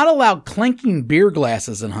 You're not allowed clinking beer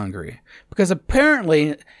glasses in Hungary because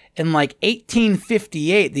apparently in like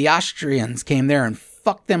 1858, the Austrians came there and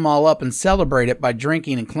fucked them all up and celebrated it by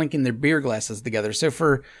drinking and clinking their beer glasses together. So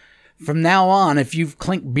from now on, if you've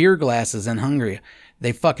clinked beer glasses in Hungary,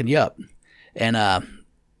 they fucking you up. And,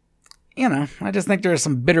 I just think there's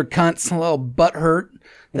some bitter cunts, a little butthurt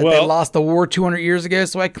that they lost the war 200 years ago,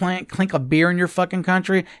 so I clink a beer in your fucking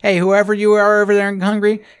country. Hey, whoever you are over there in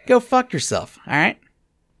Hungary, go fuck yourself, all right?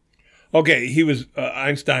 Okay, he was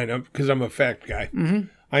Einstein, because I'm a fact guy. Mm-hmm.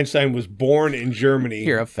 Einstein was born in Germany.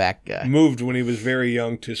 You're a fact guy. Moved when he was very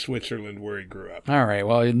young to Switzerland, where he grew up. All right,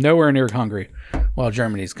 well, nowhere near Hungary. Well,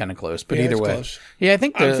 Germany's kind of close, but either way. Close. Yeah, I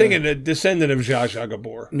think I'm thinking a descendant of Zsa Zsa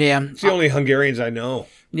Gabor. Yeah. It's the only Hungarians I know.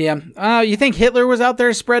 Yeah. You think Hitler was out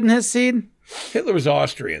there spreading his seed? Hitler was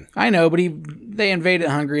Austrian. I know, but they invaded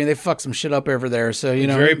Hungary and they fucked some shit up over there. So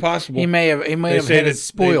it's very possible. He may have had his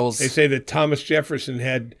spoils. They say that Thomas Jefferson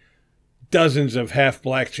had dozens of half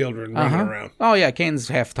black children running around. Oh yeah, Kane's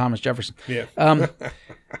half Thomas Jefferson. Yeah. All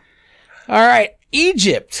right,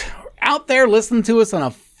 Egypt out there listening to us on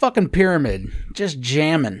a fucking pyramid, just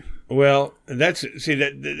jamming. Well, that's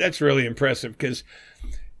really impressive because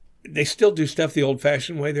they still do stuff the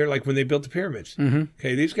old-fashioned way. They're like when they built the pyramids. Mm-hmm.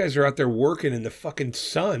 Okay, these guys are out there working in the fucking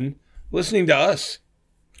sun, listening to us.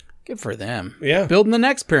 Good for them. Yeah, building the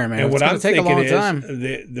next pyramid. And what I'm thinking is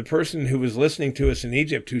the person who was listening to us in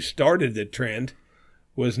Egypt, who started the trend,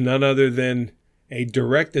 was none other than a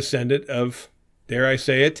direct descendant of, dare I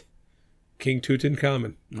say it, King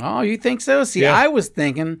Tutankhamun. Oh, you think so? See, yeah. I was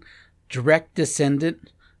thinking direct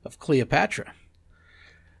descendant of Cleopatra.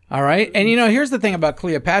 All right. And, here's the thing about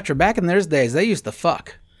Cleopatra. Back in those days, they used to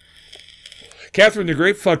fuck. Catherine the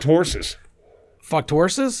Great fucked horses. Fucked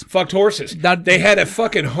horses? Fucked horses. They had a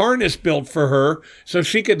fucking harness built for her so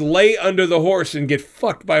she could lay under the horse and get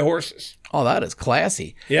fucked by horses. Oh, that is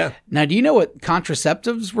classy. Yeah. Now, do you know what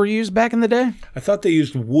contraceptives were used back in the day? I thought they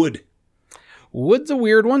used wood. Wood's a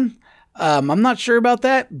weird one. I'm not sure about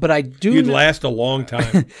that, but I do. You'd last a long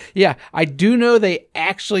time. Yeah, I do know they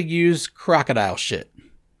actually use crocodile shit.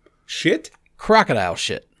 Shit? Crocodile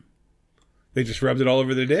shit. They just rubbed it all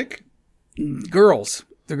over their dick? Girls.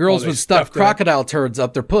 The girls would stuff crocodile turds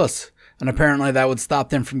up their puss, and apparently that would stop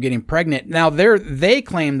them from getting pregnant. Now, they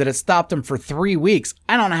claim that it stopped them for 3 weeks.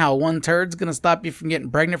 I don't know how one turd's going to stop you from getting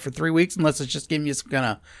pregnant for 3 weeks unless it's just giving you some kind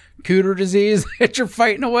of cooter disease that you're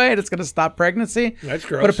fighting away and it's going to stop pregnancy. That's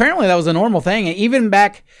gross. But apparently that was a normal thing. And even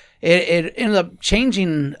back, it ended up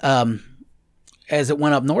changing as it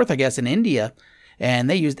went up north, I guess, in India, and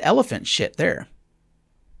they used elephant shit there.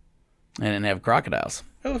 And didn't have crocodiles.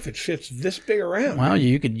 Elephant shit's this big around. Well,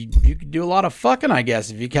 you could do a lot of fucking, I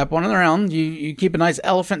guess, if you kept one around. You keep a nice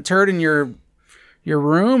elephant turd in your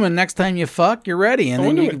room, and next time you fuck, you're ready. And I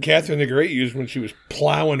wonder what Catherine the Great used when she was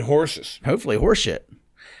plowing horses. Hopefully horse shit.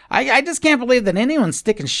 I just can't believe that anyone's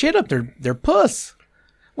sticking shit up their puss.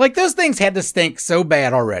 Like, those things had to stink so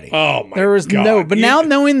bad already. Oh, my God. There was but now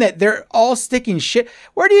knowing that they're all sticking shit,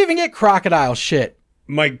 where do you even get crocodile shit?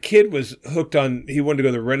 My kid was hooked on, he wanted to go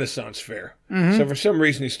to the Renaissance Fair. Mm-hmm. So for some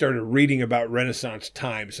reason, he started reading about Renaissance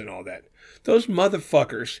times and all that. Those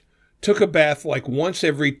motherfuckers took a bath like once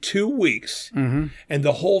every 2 weeks, mm-hmm. and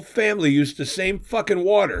the whole family used the same fucking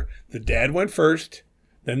water. The dad went first,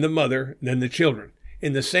 then the mother, then the children,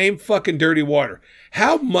 in the same fucking dirty water.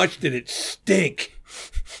 How much did it stink?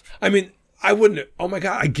 I mean, I wouldn't, oh my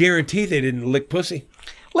God, I guarantee they didn't lick pussy.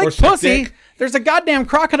 Lick pussy? Dick. There's a goddamn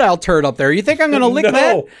crocodile turd up there. You think I'm going to lick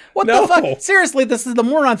that? What the fuck? Seriously, the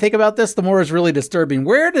more I think about this, the more it's really disturbing.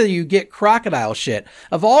 Where do you get crocodile shit?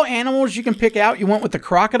 Of all animals you can pick out, you went with the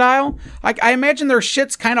crocodile? I imagine their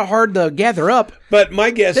shit's kind of hard to gather up. But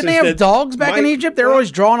my guess Didn't is they have dogs back in Egypt? They were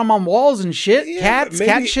always drawing them on walls and shit. Yeah,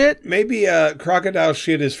 cat shit. Maybe crocodile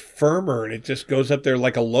shit is firmer and it just goes up there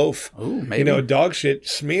like a loaf. Ooh, maybe. Dog shit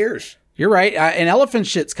smears. You're right. And elephant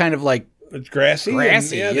shit's kind of like, it's grassy.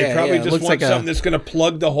 They probably just want like something that's going to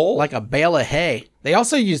plug the hole. Like a bale of hay. They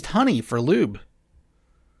also used honey for lube.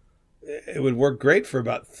 It would work great for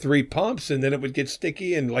about 3 pumps, and then it would get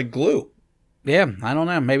sticky and like glue. Yeah, I don't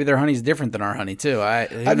know. Maybe their honey's different than our honey, too.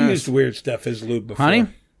 I've used weird stuff as lube before. Honey?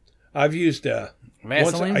 I've used...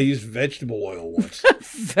 Vaseline? I used vegetable oil once.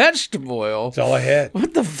 Vegetable oil? That's all I had.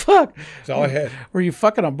 What the fuck? That's all I had. Were you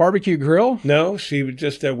fucking a barbecue grill? No, she was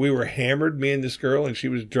just, we were hammered, me and this girl, and she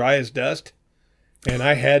was dry as dust. And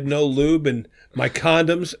I had no lube, and my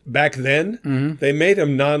condoms back then, mm-hmm. they made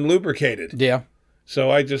them non-lubricated. Yeah. So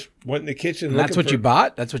I just went in the kitchen. And that's what you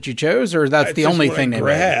bought? That's what you chose? Or that's the only thing I they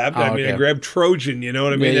grabbed? made? I grabbed Trojan, you know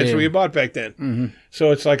what I mean? Yeah, That's yeah. what you bought back then. Mm-hmm.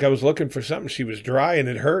 So it's like I was looking for something. She was dry and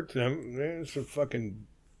it hurt. And it's a fucking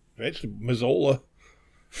vegetable, Mazzola.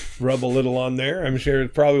 Rub a little on there. I'm sure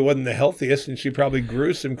it probably wasn't the healthiest, and she probably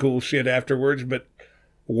grew some cool shit afterwards, but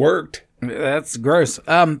worked. That's gross.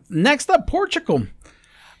 Next up, Portugal.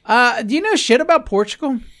 Do you know shit about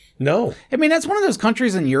Portugal? No. I mean, that's one of those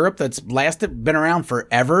countries in Europe that's been around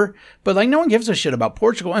forever, but like no one gives a shit about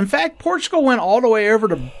Portugal. In fact, Portugal went all the way over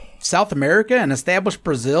to South America and established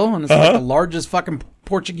Brazil, and it's like the largest fucking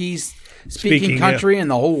Portuguese-speaking country in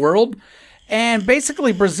the whole world. And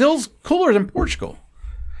basically, Brazil's cooler than Portugal.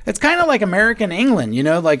 It's kind of like America and England, you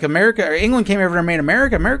know, like England came over and made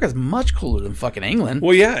America. America's much cooler than fucking England.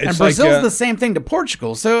 Well, yeah. And Brazil's the same thing to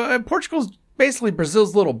Portugal. So Portugal's basically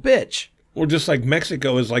Brazil's little bitch. Well, just like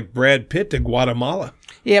Mexico is like Brad Pitt to Guatemala.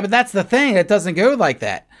 Yeah, but that's the thing. It doesn't go like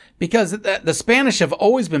that. Because the Spanish have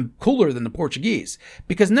always been cooler than the Portuguese.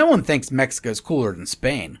 Because no one thinks Mexico's cooler than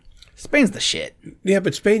Spain. Spain's the shit. Yeah,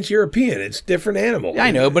 but Spain's European. It's a different animal. Yeah,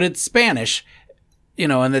 I know, but it's Spanish. You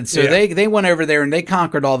know, and then, so they went over there and they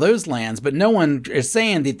conquered all those lands, but no one is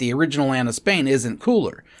saying that the original land of Spain isn't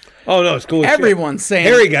cooler. Oh, no, it's cool. Everyone's saying...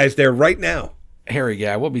 Harry guy's there right now. Harry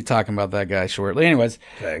guy. We'll be talking about that guy shortly. Anyways.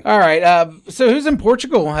 Okay. All right. So who's in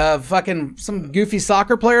Portugal? Fucking some goofy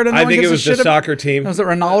soccer player? I think it was the soccer team. Was it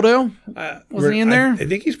Ronaldo? Was he in there? I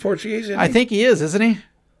think he's Portuguese, isn't he? I think he is, isn't he?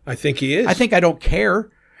 I think he is. I think I don't care.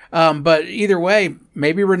 But either way,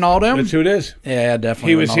 maybe Ronaldo. That's who it is. Yeah,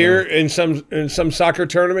 definitely. He was Ronaldo. here in some soccer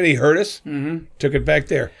tournament. He hurt us. Mm-hmm. Took it back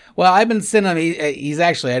there. Well, I've been sending him. He's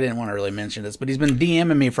actually. I didn't want to really mention this, but he's been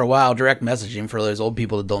DMing me for a while, direct messaging for those old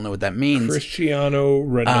people that don't know what that means. Cristiano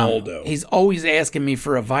Ronaldo. He's always asking me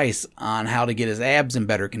for advice on how to get his abs in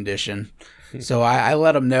better condition. So I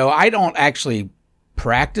let him know. I don't actually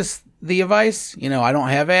practice the advice. You know, I don't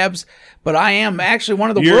have abs, but I am actually one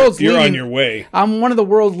of the world's leading... You're on your way. I'm one of the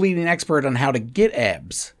world's leading expert on how to get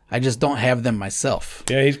abs. I just don't have them myself.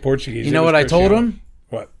 Yeah, he's Portuguese. You know what I told him?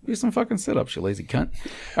 What? Do some fucking sit-ups, you lazy cunt.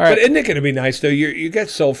 All right. But isn't it going to be nice, though? You got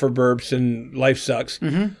sulfur burps and life sucks.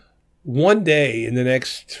 Mm-hmm. One day in the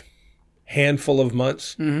next handful of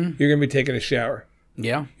months, you're going to be taking a shower.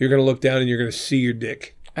 Yeah. You're going to look down and you're going to see your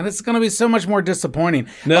dick. And it's going to be so much more disappointing.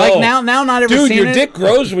 No. Like now not ever dude, seen your it. dick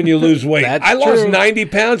grows when you lose weight. I lost true. 90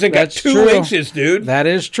 pounds and That's got 2 true. inches, dude. That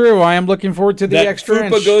is true. I am looking forward to the that extra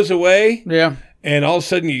fupa inch. goes away, Yeah. and all of a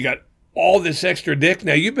sudden you got all this extra dick.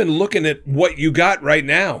 Now, you've been looking at what you got right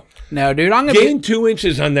now. No, dude, I'm going to Gain 2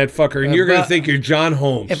 inches on that fucker, and you're going to think you're John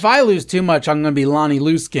Holmes. If I lose too much, I'm going to be Lonnie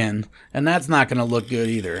Looskin, and that's not going to look good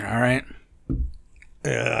either, all right?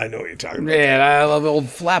 Yeah, I know what you're talking about. Yeah, I love old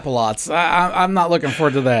flap-a-lots. I'm not looking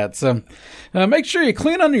forward to that. So make sure you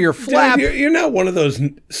clean under your flap. Dude, you're not one of those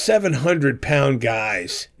 700-pound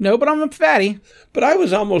guys. No, but I'm a fatty. But I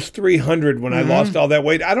was almost 300 when I lost all that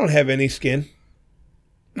weight. I don't have any skin.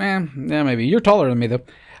 Yeah, maybe. You're taller than me, though.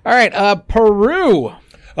 All right, Peru.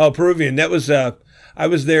 Oh, Peruvian. That was, I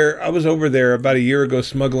was there. I was over there about a year ago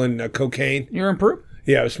smuggling cocaine. You're in Peru?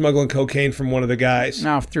 Yeah, I was smuggling cocaine from one of the guys.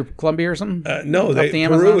 No, through Colombia or something? No, the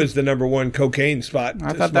Peru is the #1 cocaine spot.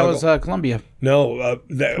 I thought that was Colombia. No,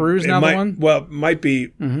 Peru's now the one? Well, it might be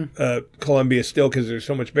Colombia still because they're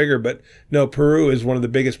so much bigger. But no, Peru is one of the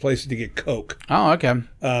biggest places to get coke. Oh, okay.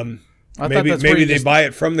 Maybe they buy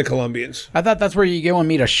it from the Colombians. I thought that's where you go and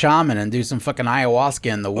meet a shaman and do some fucking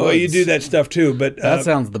ayahuasca in the woods. Oh, you do that stuff too, but that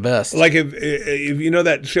sounds the best. Like if you know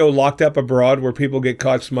that show Locked Up Abroad where people get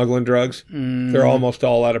caught smuggling drugs, they're almost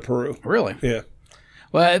all out of Peru. Really? Yeah.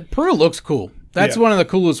 Well, Peru looks cool. That's one of the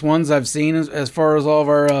coolest ones I've seen as far as all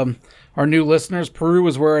of our new listeners. Peru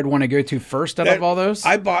is where I'd want to go to first out of all those.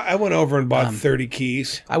 I went over and bought 30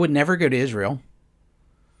 keys. I would never go to Israel.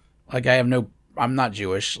 Like I'm not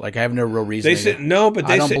Jewish. Like I have no real reason. They said no, but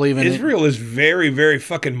they don't said believe in Israel is very, very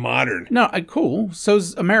fucking modern. No, cool.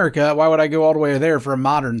 So's America. Why would I go all the way there for a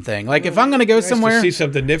modern thing? Like if I'm going to go somewhere, to see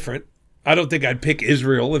something different. I don't think I'd pick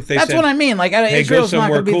Israel if they that's said. What I mean. Like hey, Israel's go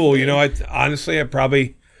somewhere not gonna cool. Be, you know, honestly, I'd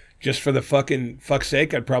probably just for the fuck's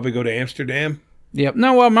sake, I'd probably go to Amsterdam. Yep.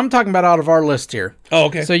 No, I'm talking about out of our list here. Oh,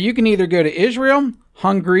 okay. So you can either go to Israel,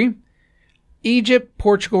 Hungary, Egypt,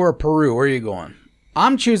 Portugal, or Peru. Where are you going?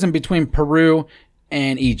 I'm choosing between Peru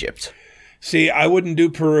and Egypt. See, I wouldn't do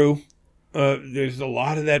Peru. There's a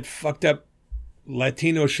lot of that fucked up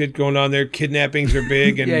Latino shit going on there. Kidnappings are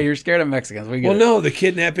big. And yeah, you're scared of Mexicans. No, the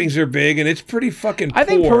kidnappings are big, and it's pretty fucking I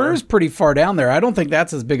think Peru's pretty far down there. I don't think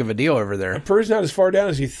that's as big of a deal over there. Peru's not as far down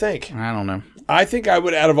as you think. I don't know. I think I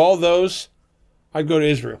would, out of all those, I'd go to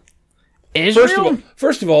Israel. Israel?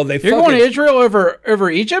 First of all, You're going to Israel over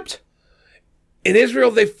Egypt? In Israel,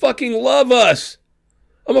 they fucking love us.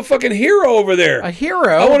 I'm a fucking hero over there. A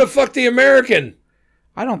hero? I want to fuck the American.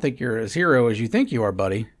 I don't think you're as hero as you think you are,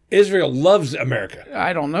 buddy. Israel loves America.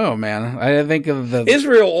 I don't know, man. I think of the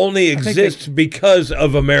Israel only exists because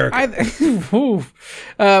of America.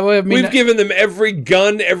 We've given them every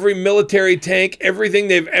gun, every military tank, everything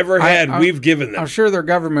they've ever had. We've given them. I'm sure their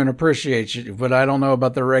government appreciates you, but I don't know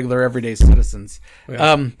about their regular everyday citizens.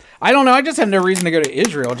 Yeah. I don't know. I just have no reason to go to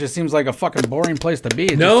Israel. It just seems like a fucking boring place to be.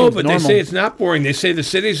 No, but normal. They say it's not boring. They say the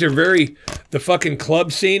cities are the fucking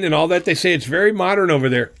club scene and all that. They say it's very modern over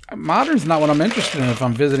there. Modern's not what I'm interested in if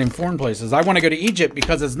I'm visiting foreign places. I want to go to Egypt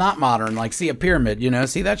because it's not modern. Like, see a pyramid,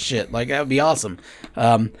 see that shit. Like, that would be awesome.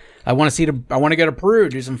 I want to go to Peru,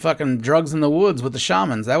 do some fucking drugs in the woods with the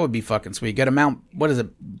shamans. That would be fucking sweet. Go to Mount, what is it,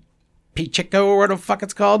 Pichico or what the fuck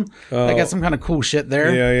it's called? They got some kind of cool shit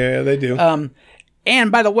there. Yeah, they do.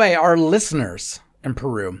 And by the way, our listeners in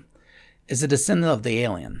Peru is a descendant of the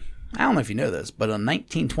alien. I don't know if you know this, but in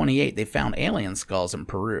 1928, they found alien skulls in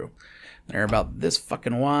Peru. They're about this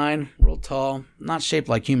fucking wide, real tall, not shaped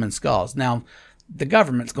like human skulls. Now, the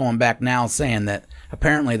government's going back now saying that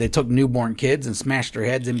apparently they took newborn kids and smashed their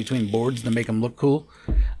heads in between boards to make them look cool.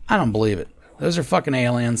 I don't believe it. Those are fucking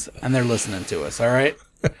aliens, and they're listening to us, all right?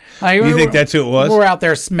 You think that's who it was? We're out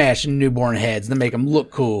there smashing newborn heads to make them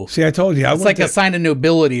look cool. See, I told you. It's like a sign of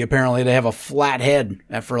nobility, apparently, to have a flat head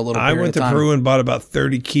for a little period of time. I went to Peru and bought about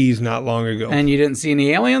 30 keys not long ago. And you didn't see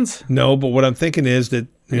any aliens? No, but what I'm thinking is that,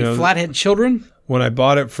 flathead children? When I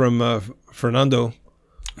bought it from Fernando,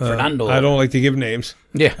 I don't like to give names.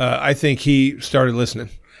 Yeah. I think he started listening.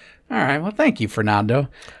 All right. Well, thank you, Fernando.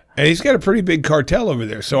 And he's got a pretty big cartel over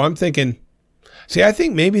there. So I'm thinking, I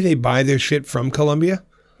think maybe they buy their shit from Colombia.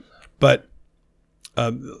 But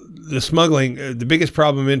the smuggling, the biggest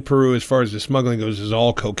problem in Peru as far as the smuggling goes is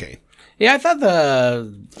all cocaine. Yeah, I thought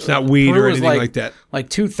it's not weed Peru or anything like that. Like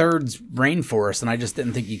 2/3 rainforest, and I just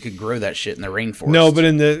didn't think you could grow that shit in the rainforest. No, but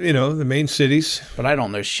in the main cities. But I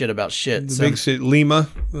don't know shit about shit. The big city, Lima.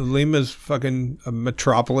 Lima's fucking a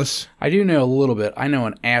metropolis. I do know a little bit. I know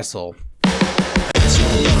an asshole.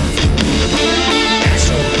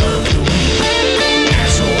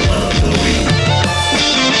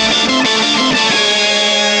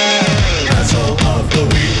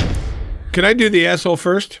 Can I do the asshole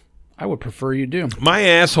first? I would prefer you do. My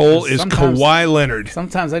asshole is Kawhi Leonard.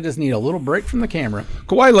 Sometimes I just need a little break from the camera.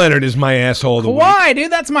 Kawhi Leonard is my asshole of the week. Kawhi, dude,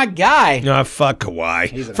 that's my guy. No, fuck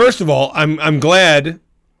Kawhi. First of all, I'm glad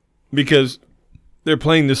because they're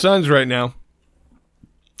playing the Suns right now.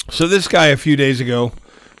 So this guy a few days ago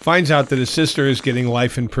finds out that his sister is getting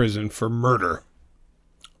life in prison for murder,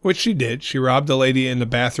 which she did. She robbed a lady in the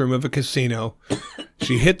bathroom of a casino.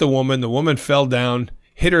 She hit the woman. The woman fell down,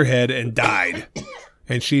 hit her head, and died.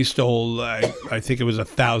 And she stole, I think it was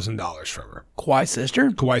 $1,000 from her. Kawhi's sister?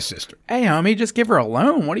 Kawhi's sister. Hey, homie, just give her a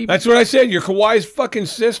loan. What do you... That's what I said. You're Kawhi's fucking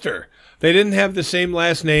sister. They didn't have the same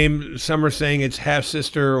last name. Some are saying it's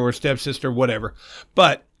half-sister or stepsister, whatever.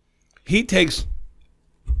 But he takes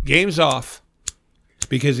games off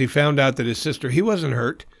because he found out that his sister... He wasn't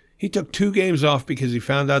hurt. He took 2 games off because he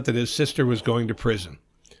found out that his sister was going to prison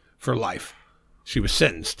for life. She was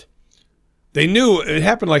sentenced. They knew it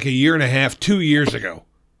happened like 1.5 years, 2 years ago.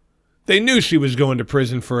 They knew she was going to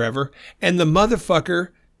prison forever, and the motherfucker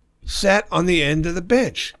sat on the end of the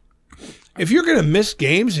bench. If you're going to miss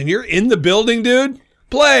games and you're in the building, dude,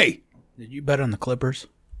 play. Did you bet on the Clippers?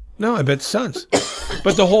 No, I bet the Suns.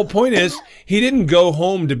 But the whole point is, he didn't go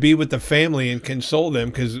home to be with the family and console them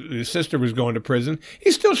because his sister was going to prison.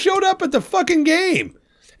 He still showed up at the fucking game.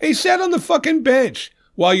 He sat on the fucking bench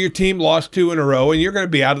while your team lost 2 in a row and you're going to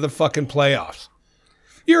be out of the fucking playoffs.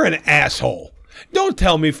 You're an asshole. Don't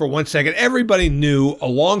tell me for 1 second. Everybody knew a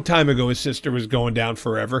long time ago his sister was going down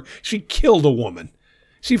forever. She killed a woman.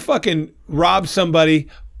 She fucking robbed somebody,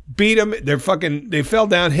 beat them. They fell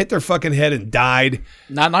down, hit their fucking head and died.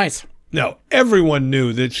 Not nice. No, everyone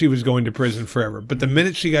knew that she was going to prison forever. But the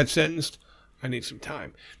minute she got sentenced, I need some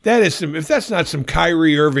time. If that's not some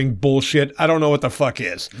Kyrie Irving bullshit, I don't know what the fuck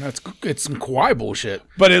is. It's some Kawhi bullshit.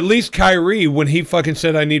 But at least Kyrie, when he fucking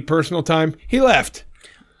said I need personal time, he left.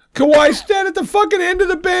 Kawhi stood at the fucking end of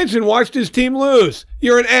the bench and watched his team lose.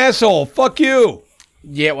 You're an asshole. Fuck you.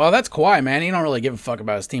 Yeah, well, that's Kawhi, man. He don't really give a fuck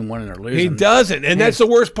about his team winning or losing. He doesn't, and that's the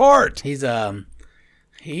worst part. He's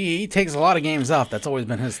he takes a lot of games off. That's always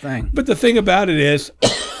been his thing. But the thing about it is,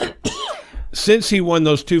 since he won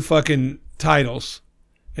those 2 fucking titles,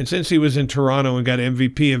 and since he was in Toronto and got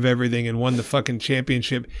MVP of everything and won the fucking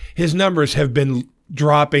championship, his numbers have been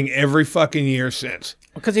dropping every fucking year since.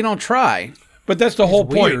 Because he don't try. But that's the whole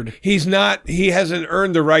point. weird. He's not. He hasn't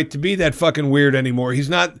earned the right to be that fucking weird anymore. He's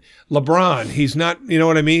not LeBron. He's not. You know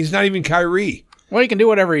what I mean? He's not even Kyrie. Well, he can do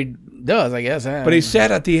whatever he does, I guess. But he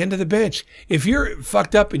sat at the end of the bench. If you're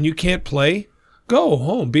fucked up and you can't play, go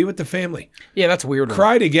home. Be with the family. Yeah, that's weird.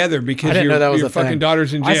 Cry together because your fucking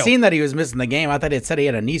daughter's in jail. I seen that he was missing the game. I thought it said he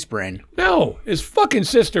had a knee sprain. No, his fucking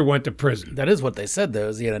sister went to prison. That is what they said, though,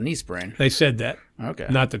 is he had a knee sprain. They said that. Okay.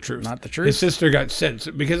 Not the truth. Not the truth? His sister got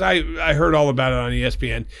sentenced because I heard all about it on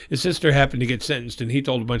ESPN. His sister happened to get sentenced, and he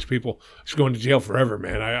told a bunch of people, she's going to jail forever,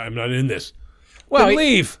 man. I'm not in this. Well, Then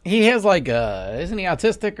leave. He has isn't he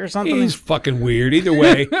autistic or something? He's fucking weird. Either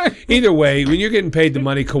way, when you're getting paid the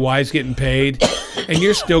money, Kawhi's getting paid, and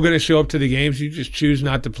you're still going to show up to the games, you just choose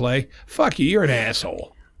not to play. Fuck you. You're an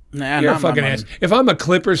asshole. Nah, You're a not my fucking money. ass. If I'm a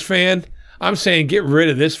Clippers fan, I'm saying get rid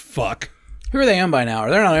of this fuck. Who are they owned by now?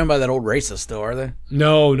 They're not owned by that old racist still, are they?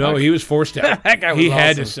 No, he was forced out. That guy was he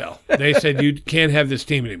had to awesome. sell. They said you can't have this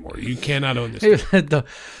team anymore. You cannot own this team.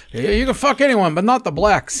 You can fuck anyone, but not the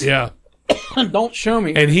blacks. Yeah. Don't show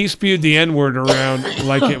me. And he spewed the N-word around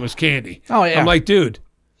like it was candy. Oh, yeah. I'm like, dude,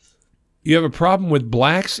 you have a problem with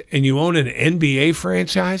blacks and you own an NBA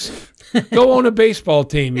franchise? Go own a baseball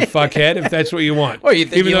team, you fuckhead, if that's what you want. Oh, you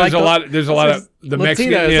think Even he though liked there's a lot of the Latinos.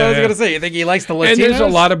 Mexican. I was going to say, you think he likes the Latinos? And there's a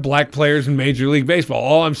lot of black players in Major League Baseball.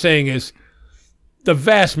 All I'm saying is the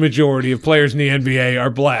vast majority of players in the NBA are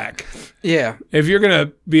black. Yeah. If you're going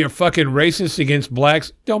to be a fucking racist against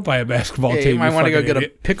blacks, don't buy a basketball Yeah, team. you might want to go fucking get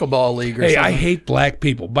idiot. a pickleball league or Hey, something. I hate black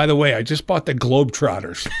people. By the way, I just bought the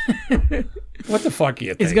Globetrotters. What the fuck are you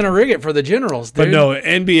He's thinking? going to rig it for the Generals, dude. But no,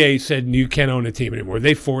 NBA said you can't own a team anymore.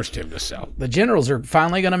 They forced him to sell. The Generals are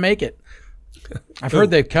finally going to make it. I've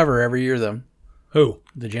heard they cover every year, though. Who?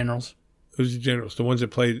 The Generals. Who's the Generals? The ones that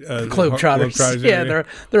played Globetrotters. Yeah,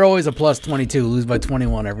 they're always a plus 22, lose by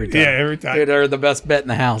 21 every time. Yeah, every time. Dude, they're the best bet in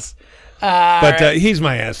the house. But he's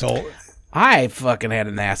my asshole. I fucking had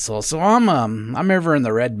an asshole. So I'm over in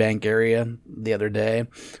the Red Bank area the other day,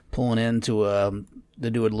 pulling into to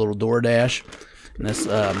do a little DoorDash, and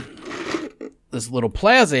this little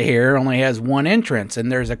plaza here only has one entrance,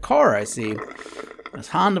 and there's a car I see, this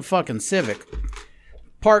Honda fucking Civic,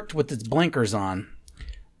 parked with its blinkers on,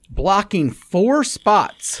 blocking 3 or 4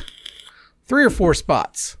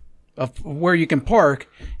 spots of where you can park,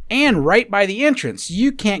 and right by the entrance.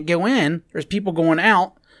 You can't go in. There's people going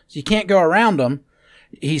out, so you can't go around them.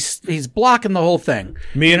 He's blocking the whole thing.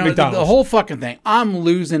 Me and McDonald's. The whole fucking thing. I'm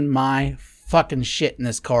losing my fucking shit in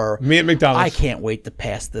this car. Me at McDonald's. I can't wait to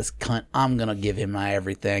pass this cunt. I'm going to give him my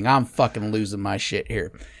everything. I'm fucking losing my shit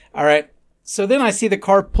here. All right. So then I see the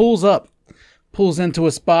car pulls into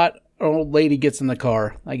a spot. An old lady gets in the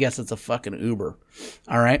car. I guess it's a fucking Uber.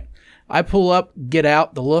 All right. I pull up, get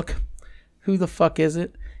out, the look. Who the fuck is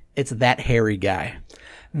it? It's that hairy guy.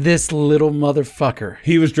 This little motherfucker.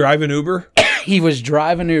 He was driving Uber? He was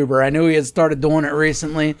driving Uber. I knew he had started doing it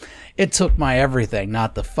recently. It took my everything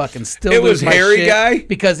not to fucking still It lose was my hairy shit guy?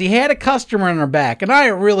 because he had a customer in her back, and I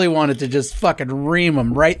really wanted to just fucking ream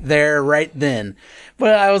him right there, right then.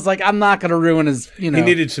 But I was like, I'm not going to ruin his, He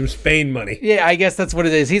needed some Spain money. Yeah, I guess that's what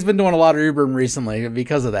it is. He's been doing a lot of Ubering recently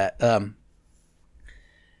because of that.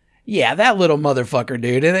 Yeah, that little motherfucker,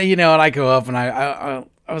 dude. And and I go up and I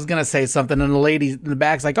was gonna say something, and the lady in the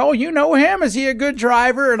back's like, "Oh, you know him? Is he a good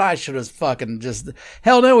driver?" And I should have fucking just,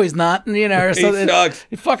 hell no, he's not. And so He sucks.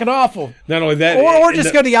 He's fucking awful. Not only that, Or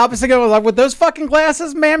just go the opposite. Go like, with those fucking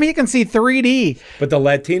glasses, ma'am, he can see 3D. But the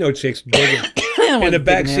Latino chick's digging. In the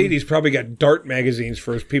back digging seat, him. he's probably got Dart magazines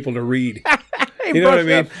for his people to read. Hey, You know what I brush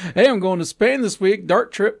mean? up. Hey, I'm going to Spain this week.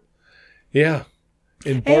 Dart trip. Yeah.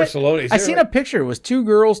 In Barcelona. I seen a picture. It was 2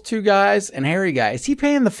 girls, 2 guys, and hairy guy. Is he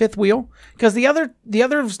paying the 5th wheel? Because the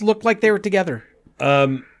others looked like they were together.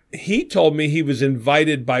 He told me he was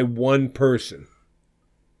invited by one person.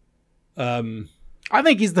 I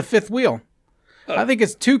think he's the 5th wheel. I think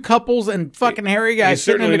it's 2 couples and fucking hairy guy he's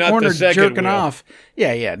sitting in certainly the not corner the second jerking wheel. off.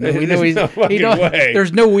 Yeah. No, we know There's he's no fucking he don't- way.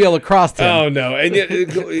 There's no wheel across him. Oh, no. And yet,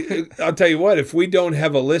 I'll tell you what, if we don't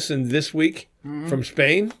have a listen this week from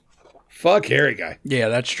Spain, fuck hairy guy. Yeah,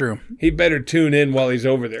 that's true. He better tune in while he's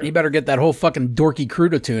over there. You better get that whole fucking dorky crew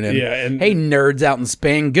to tune in. Yeah, and- hey, nerds out in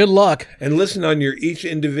Spain, good luck. And listen on your each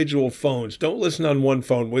individual phones. Don't listen on one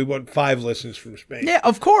phone. We want 5 listens from Spain. Yeah,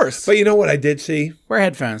 of course. But you know what I did see? Wear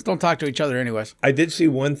headphones. Don't talk to each other anyways. I did see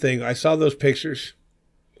one thing. I saw those pictures.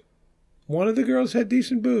 One of the girls had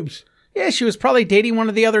decent boobs. Yeah, she was probably dating one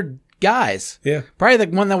of the other guys. Yeah. Probably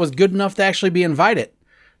the one that was good enough to actually be invited.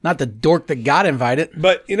 Not the dork that got invited.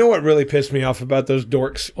 But you know what really pissed me off about those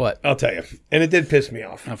dorks? What? I'll tell you. And it did piss me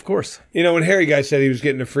off. Of course. You know, when Harry Guy said he was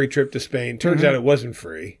getting a free trip to Spain, turns out it wasn't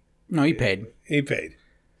free. No, he paid. He paid.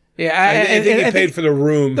 Yeah, I think he paid for the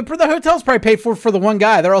room. The hotel's probably paid for the one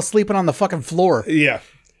guy. They're all sleeping on the fucking floor. Yeah.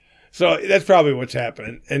 So that's probably what's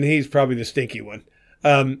happening. And he's probably the stinky one.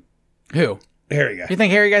 Who? Hairy guy. You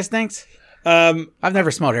think hairy guy stinks? I've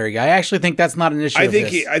never smelled hairy guy. I actually think that's not an issue. I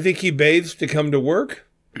think he bathes to come to work.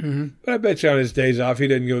 Mm-hmm. But I bet you on his days off, he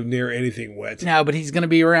doesn't go near anything wet. No, but he's going to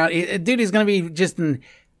be around. Dude, he's going to be just in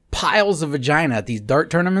piles of vagina at these dart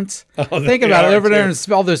tournaments. Think about it. Over there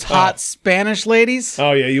and all those hot Spanish ladies.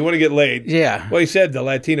 Oh, yeah. You want to get laid. Yeah. Well, he said the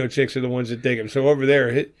Latino chicks are the ones that dig him. So over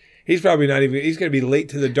there, he's probably not even, he's going to be late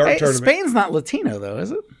to the dart tournament. Spain's not Latino, though,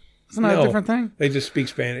 is it? Isn't that a different thing? They just speak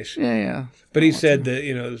Spanish. Yeah. But he said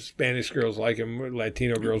that, Spanish girls like him,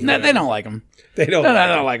 Latino girls No, they don't like him. They don't No, they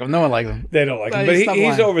don't like him. No one likes him. They don't like him. But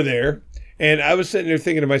he's over there. And I was sitting there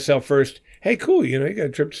thinking to myself first, hey, cool, you got a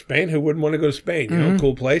trip to Spain. Who wouldn't want to go to Spain?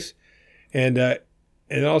 Cool place. And all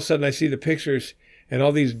of a sudden I see the pictures, and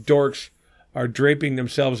all these dorks are draping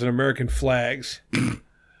themselves in American flags.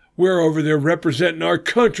 We're over there representing our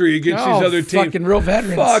country against these other teams. Fucking real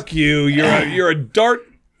veterans. Fuck you. You're a dart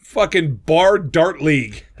fucking bar dart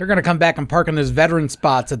league. They're going to come back and park in those veteran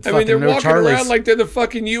spots at they're walking around like they're the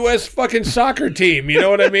fucking U.S. fucking soccer team. You know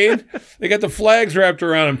what I mean? They got the flags wrapped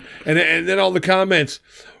around them. And then all the comments,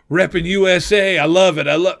 repping USA. I love it.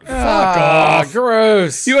 Fuck off.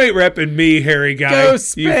 Gross. You ain't repping me, hairy guy. Go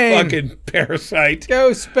Spain. You fucking parasite.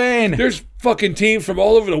 Go Spain. There's fucking teams from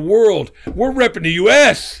all over the world. We're repping the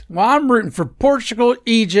U.S. Well, I'm rooting for Portugal,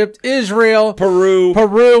 Egypt, Israel,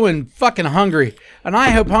 Peru, and fucking Hungary. And I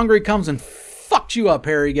hope Hungary comes and fucks you up,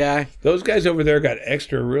 hairy guy. Those guys over there got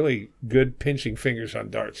extra really good pinching fingers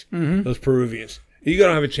on darts. Mm-hmm. Those Peruvians. You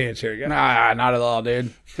don't have a chance, hairy guy. Nah, not at all,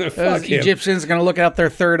 dude. Those Egyptians are going to look out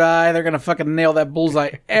their third eye. They're going to fucking nail that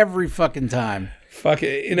bullseye every fucking time. Fuck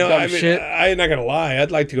it. I'm not going to lie.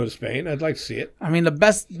 I'd like to go to Spain. I'd like to see it. I mean, the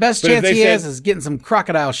best chance he has is getting some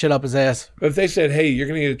crocodile shit up his ass. But if they said, hey, you're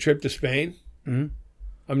going to get a trip to Spain, I'm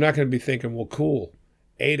not going to be thinking, well, cool.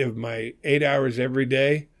 8 of my 8 hours every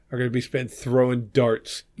day are going to be spent throwing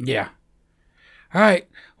darts. Yeah. All right.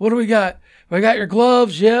 What do we got? We got your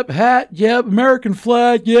gloves. Yep. Hat. Yep. American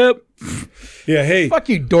flag. Yep. Yeah, hey. Fuck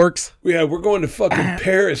you, dorks. Yeah, we're going to fucking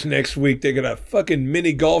Paris next week. They got a fucking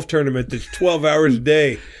mini golf tournament that's 12 hours a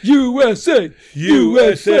day. USA.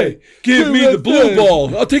 Give me the blue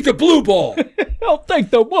ball. I'll take the blue ball. I'll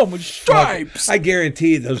take the one with stripes. I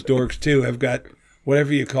guarantee those dorks, too, have got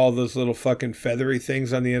whatever you call those little fucking feathery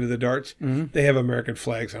things on the end of the darts. Mm-hmm. They have American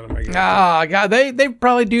flags on them. Oh, God. They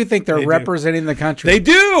probably do think they're representing the country. They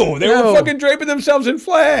do. They were fucking draping themselves in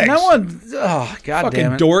flags. No one. Oh, God fucking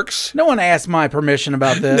damn it. Dorks. No one asked my permission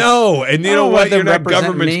about this. No. And you know what? You're not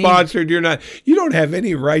government sponsored. You don't have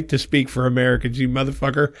any right to speak for Americans, you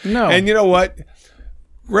motherfucker. No. And you know what?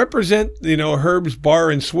 Represent, Herb's Bar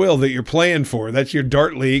and Swill that you're playing for. That's your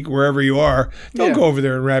dart league, wherever you are. Don't go over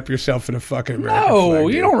there and wrap yourself in a fucking American flag. No,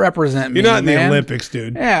 you don't represent me, You're not in the Olympics,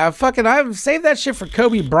 dude. Yeah, I've saved that shit for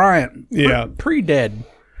Kobe Bryant. Yeah. Pre-dead.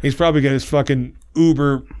 He's probably got his fucking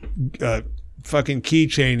Uber fucking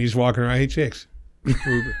keychain he's walking around. Hey, chicks.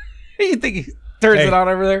 Uber. You think he turns it on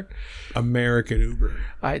over there? American Uber.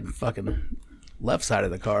 I fucking... left side of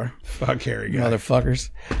the car. Fuck hairy guy. Motherfuckers.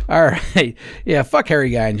 All right. Yeah, fuck hairy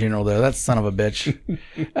guy in general, though. That's son of a bitch.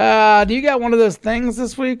 Do you got one of those things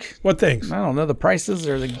this week? What things? I don't know. The prices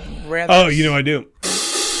or the... Oh, I do.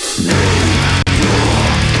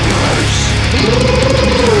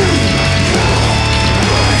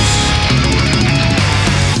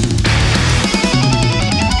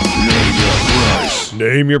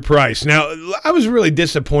 Name your price. Now, I was really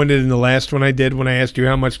disappointed in the last one I did when I asked you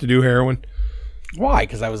how much to do heroin. Why?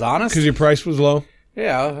 Because I was honest? Because your price was low?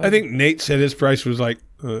 Yeah. I think Nate said his price was like,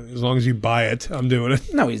 as long as you buy it, I'm doing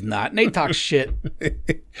it. No, he's not. Nate talks shit.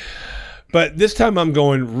 But this time I'm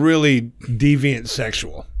going really deviant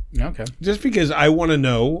sexual. Okay. Just because I want to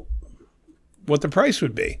know what the price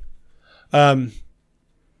would be.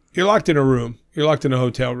 You're locked in a room. You're locked in a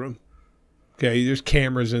hotel room. Okay, there's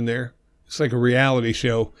cameras in there. It's like a reality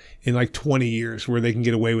show in like 20 years where they can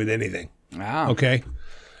get away with anything. Wow. Okay?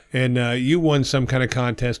 And you won some kind of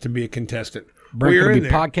contest to be a contestant. Brent going to be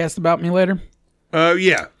podcast about me later?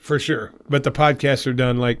 Yeah, for sure. But the podcasts are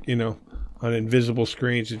done like, on invisible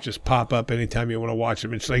screens that just pop up anytime you want to watch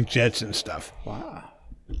them. It's like Jetson stuff. Wow.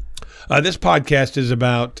 This podcast is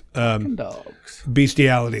about dogs.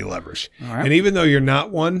 Bestiality lovers. All right. And even though you're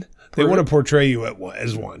not one, they want to portray you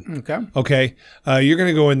as one. Okay? You're going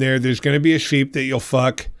to go in there. There's going to be a sheep that you'll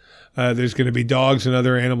fuck. There's going to be dogs and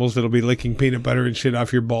other animals that'll be licking peanut butter and shit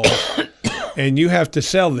off your balls. And you have to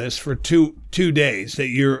sell this for two days that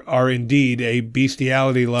you are indeed a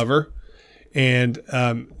bestiality lover. And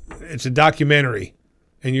it's a documentary.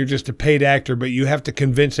 and you're just a paid actor, but you have to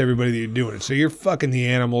convince everybody that you're doing it. So you're fucking the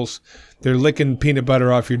animals. They're licking peanut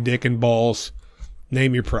butter off your dick and balls.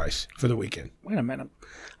 Name your price for the weekend. Wait a minute.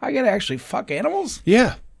 I gotta actually fuck animals?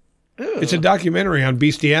 Yeah. Ew. It's a documentary on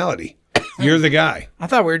bestiality. You're the guy. I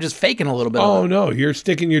thought we were just faking a little bit. Oh, of it. no. You're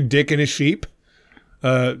sticking your dick in a sheep.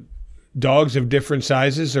 Dogs of different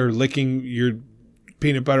sizes are licking your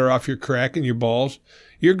peanut butter off your crack and your balls.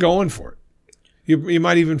 You're going for it. You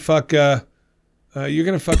might even fuck, you're going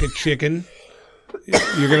to fuck a chicken.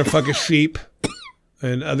 You're going to fuck a sheep.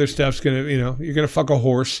 And other stuff's going to, you're going to fuck a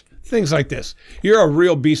horse. Things like this. You're a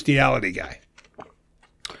real bestiality guy.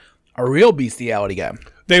 A real bestiality guy.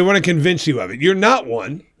 They want to convince you of it. You're not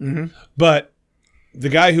one, but the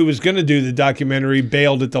guy who was going to do the documentary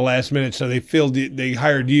bailed at the last minute, so they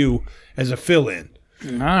hired you as a fill-in.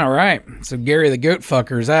 All right. So Gary the goat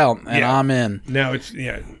fucker's out, and I'm in. Now it's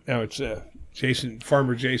Jason,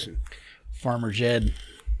 Farmer Jason. Farmer Jed.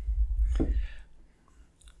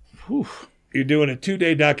 Whew. You're doing a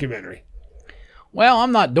 2-day documentary. Well,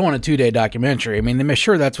 I'm not doing a 2-day documentary. I mean, I'm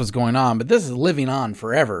sure that's what's going on, but this is living on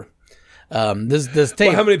forever. This tape.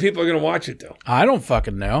 Well, how many people are going to watch it, though? I don't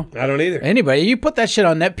fucking know. I don't either. Anybody, you put that shit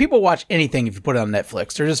on net. People watch anything if you put it on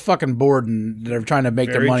Netflix. They're just fucking bored and they're trying to make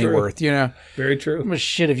their money worth, Very true. How much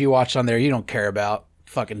shit if you watch on there you don't care about?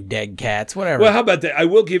 Fucking dead cats, whatever. Well, how about that? I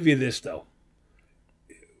will give you this, though.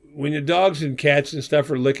 When your dogs and cats and stuff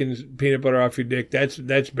are licking peanut butter off your dick, that's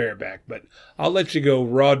bareback. But I'll let you go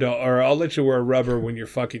raw dog, or I'll let you wear rubber when you're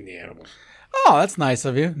fucking the animals. Oh, that's nice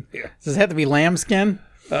of you. Yeah. Does it have to be lambskin?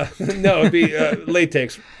 No, it'd be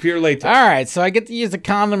latex, pure latex. All right, so I get to use a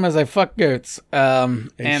condom as I fuck goats, and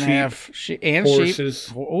sheep. have Horses.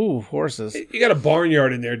 sheep. Ooh, horses. You got a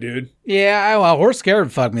barnyard in there, dude. Yeah, well, horse scared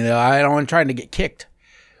would fuck me though. I don't want trying to get kicked.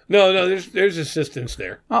 No, there's assistance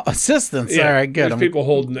there. Oh, assistance. All right, good. There's people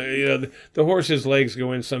holding the horse's legs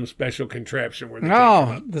go in some special contraption where they take them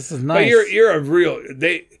up. This is nice. But you're a real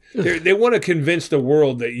they want to convince the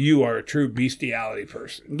world that you are a true bestiality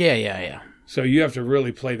person. Yeah. So you have to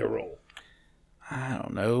really play the role. I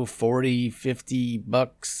don't know, $40,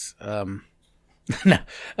 $50. No.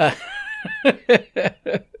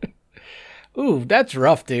 Ooh, that's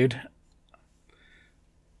rough, dude.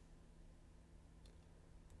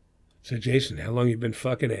 So, Jason, how long you been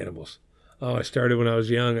fucking animals? Oh, I started when I was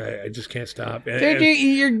young. I just can't stop. Dude,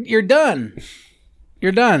 you're done.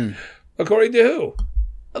 You're done. According to who?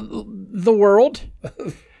 The world.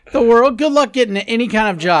 The world. Good luck getting any kind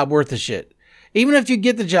of job worth of shit. Even if you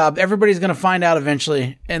get the job, everybody's going to find out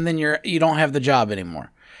eventually, and then you don't have the job anymore.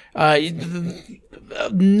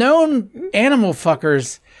 Known animal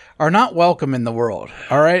fuckers are not welcome in the world.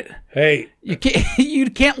 All right. Hey, you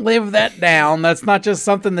can't live that down. That's not just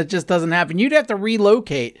something that just doesn't happen. You'd have to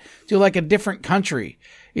relocate to like a different country.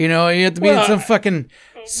 You have to be in some fucking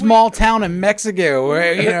small town in Mexico.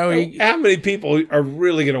 Where, how many people are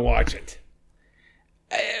really going to watch it?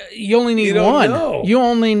 You only need one. Know. You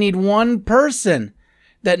only need one person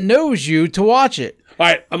that knows you to watch it. All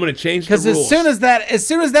right, I'm going to change the rules. Because as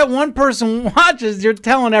soon as that one person watches, you're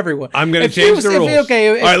telling everyone. I'm going to change the rules.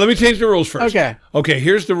 All right, let me change the rules first. Okay,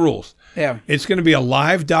 here's the rules. Yeah. It's going to be a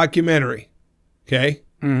live documentary. Okay?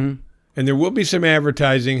 Mm-hmm. And there will be some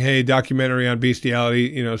advertising. Hey, documentary on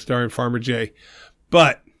bestiality, starring Farmer J.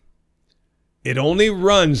 But it only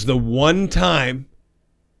runs the one time.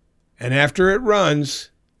 And after it runs,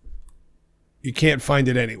 you can't find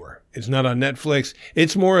it anywhere. It's not on Netflix.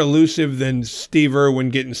 It's more elusive than Steve Irwin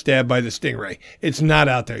getting stabbed by the stingray. It's not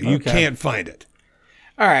out there. You can't find it.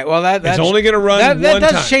 All right. Well, that's only going to run one time. That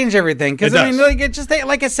does change everything. Because I mean,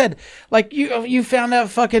 like I said, like you found out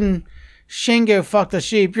fucking Shingo fucked a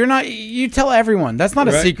sheep. You tell everyone. That's not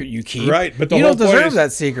a secret you keep. Right. But you don't deserve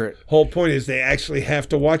that secret. Whole point is they actually have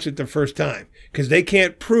to watch it the first time because they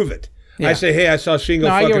can't prove it. Yeah. I say, hey, I saw Shingo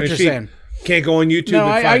fucking a sheep. Saying. Can't go on YouTube. No,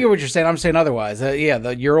 I get what you're saying. I'm saying otherwise.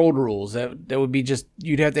 Your old rules. That would be just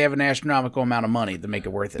you'd have to have an astronomical amount of money to make it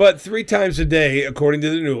worth it. But 3 times a day, according to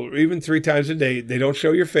the new, or even 3 times a day, they don't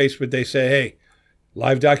show your face, but they say, hey,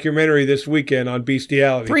 live documentary this weekend on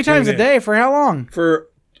bestiality. 3 times a day for how long? For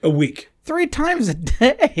a week. 3 times a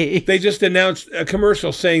day. They just announced a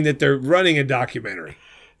commercial saying that they're running a documentary.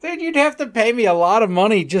 Dude, you'd have to pay me a lot of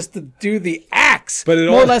money just to do the acts. But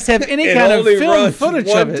more or less have any kind of film footage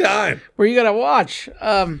of it. Time. Where you got to watch.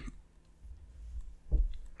 Oh,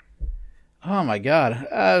 my God.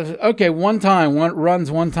 Okay, one time. Runs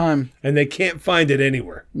one time. And they can't find it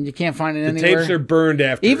anywhere. You can't find it anywhere? The tapes are burned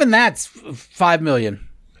after. Even that's $5 million.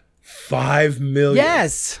 $5 million?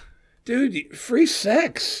 Yes. Dude, free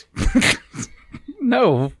sex.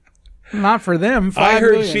 No. Not for them. I 5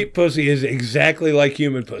 heard million. sheep pussy is exactly like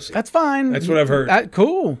human pussy. That's fine. That's what I've heard.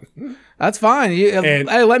 Cool. That's fine.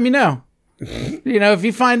 Hey, let me know. If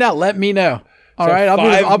you find out, let me know. All right,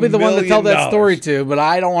 I'll be the one to tell that story to, but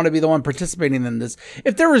I don't want to be the one participating in this.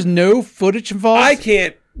 If there was no footage involved,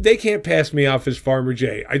 They can't pass me off as Farmer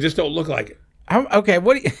Jay. I just don't look like it. Okay,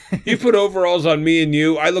 what do you... You put overalls on me and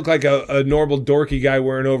you, I look like a normal dorky guy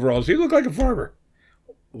wearing overalls. You look like a farmer.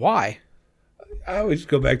 Why? I always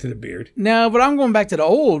go back to the beard. No, but I'm going back to the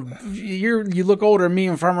old. You look older than me,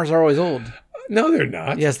 and farmers are always old. No, they're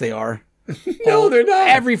not. Yes, they are. No, they're not.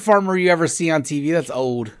 Every farmer you ever see on TV, that's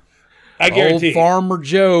old. I guarantee. Old Farmer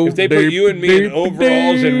Joe. If they put you and me in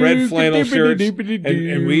overalls and red flannel shirts,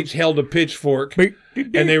 and we each held a pitchfork, and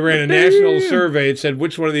they ran a national survey and said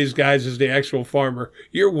which one of these guys is the actual farmer,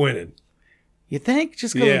 you're winning. You think?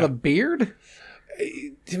 Just because of the beard?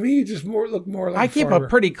 To me, you just look more like I keep farmer. a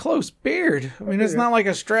pretty close beard. I mean, it's not like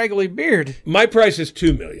a straggly beard. My price is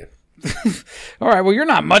 $2 million. All right, well, you're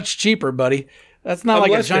not much cheaper, buddy. That's not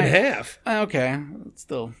like less a giant... than half. Okay,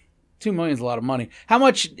 still... $2 million is a lot of money. How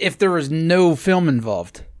much if there was no film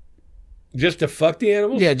involved? Just to fuck the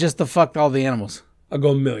animals? Yeah, just to fuck all the animals. I'll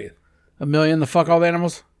go $1 million. $1 million to fuck all the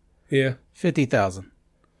animals? Yeah. 50,000.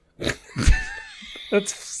 That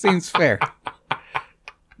seems fair.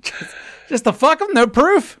 Just to fuck them, no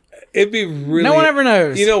proof. It'd be really... No one ever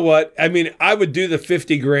knows. You know what? I mean, I would do the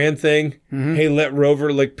 50 grand thing. Mm-hmm. Hey, let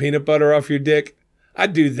Rover lick peanut butter off your dick.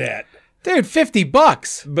 I'd do that. Dude,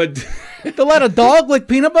 $50. But to let a dog lick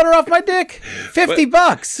peanut butter off my dick?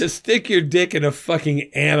 $50. To stick your dick in a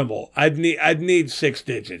fucking animal, I'd need 6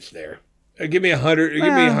 digits there. Give me 100.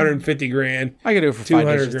 Give me 150 grand. I could do it for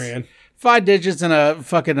 200 5 digits. grand. 5 digits and a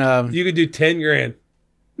fucking. You could do 10 grand.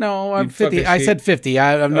 No, I'm 50. I said 50.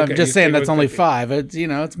 I'm just saying that's only 50. 5. It's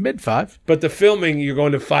it's mid 5. But the filming, you're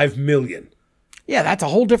going to 5 million. Yeah, that's a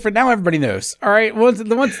whole different. Now everybody knows. All right, only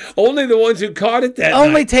the ones who caught it that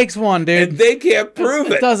only night. Takes one, dude. And they can't prove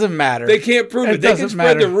it. It doesn't matter. They can't prove it. They can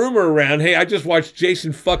spread matter. the rumor around. Hey, I just watched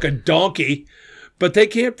Jason fuck a donkey, but they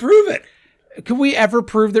can't prove it. Could we ever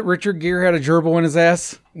prove that Richard Gere had a gerbil in his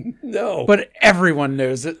ass? No. But everyone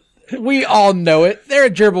knows it. We all know it. Their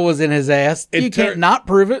gerbil was in his ass. You can't not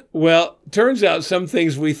prove it. Well, turns out some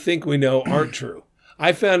things we think we know aren't true.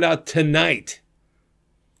 I found out tonight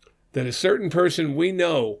that a certain person we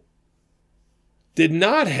know did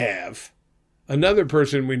not have another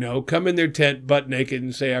person we know come in their tent butt naked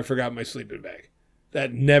and say, I forgot my sleeping bag.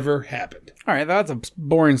 That never happened. All right, that's a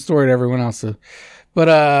boring story to everyone else. But,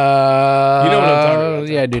 you know what I'm talking about.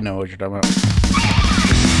 Yeah, I do know what you're talking about.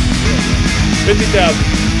 50,000.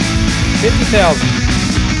 50,000.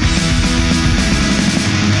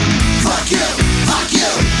 Fuck you! Fuck you!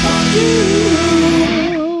 Fuck you!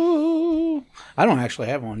 I don't actually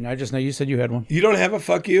have one. I just know you said you had one. You don't have a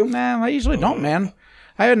fuck you? Nah, I usually don't, man.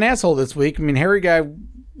 I had an asshole this week. I mean, hairy guy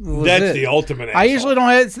was That's the ultimate asshole. I usually don't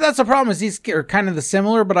have... That's the problem is these are kind of the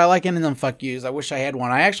similar, but I like ending them fuck yous. I wish I had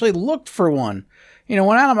one. I actually looked for one.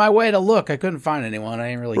 Went out of my way to look. I couldn't find anyone. I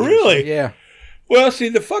didn't really give a Really? shit. Yeah. Well, see,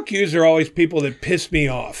 the fuck yous are always people that piss me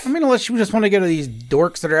off. I mean, unless you just want to go to these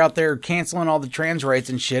dorks that are out there canceling all the trans rights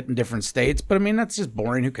and shit in different states. But, I mean, that's just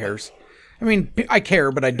boring. Who cares? I mean, I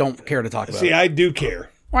care, but I don't care to talk about it. See, I do care.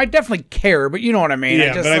 Well, I definitely care, but you know what I mean.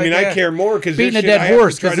 Yeah, I care more because beating a dead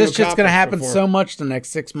horse because this shit's going to happen so much the next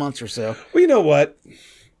 6 months or so. Well, you know what?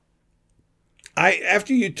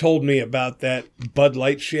 After you told me about that Bud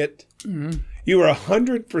Light shit, you were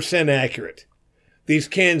 100% accurate. These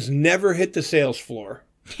cans never hit the sales floor.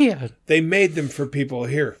 Yeah. They made them for people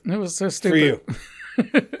here. It was so stupid. For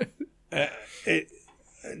you.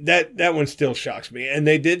 That one still shocks me. And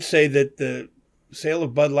they did say that the sale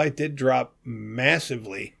of Bud Light did drop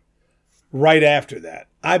massively right after that.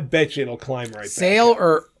 I bet you it'll climb right Sale back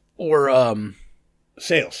up. or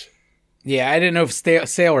Sales. Yeah, I didn't know if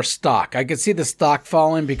sale or stock. I could see the stock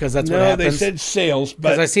falling because that's what happens. No, they said sales, but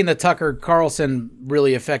because I seen the Tucker Carlson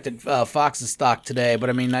really affected Fox's stock today.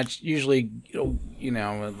 But I mean, that's usually they'll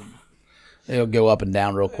go up and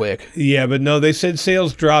down real quick. Yeah, but no, they said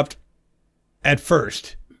sales dropped at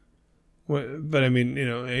first. But I mean,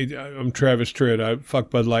 hey, I'm Travis Tritt. I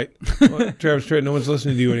fuck Bud Light. Well, Travis Tritt, no one's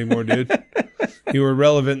listening to you anymore, dude. You were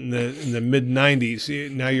relevant in the mid '90s.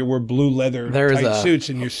 Now you wear blue leather tight suits,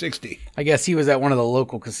 and you're 60. I guess he was at one of the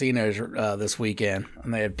local casinos this weekend,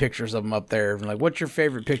 and they had pictures of him up there. And like, what's your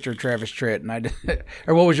favorite picture of Travis Tritt? And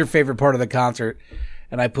or what was your favorite part of the concert?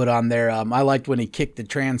 And I put on there, I liked when he kicked the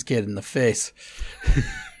trans kid in the face.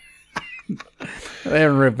 They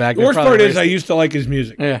haven't ripped back. The worst part is I used to like his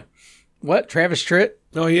music. Yeah. What? Travis Tritt?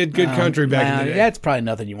 No, he had good country back in the day. That's probably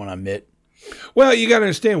nothing you want to admit. Well, you got to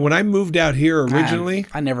understand, when I moved out here originally,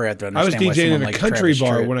 I never had to I was understand why DJing someone in a like country Travis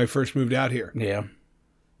bar Tritt. when I first moved out here. Yeah.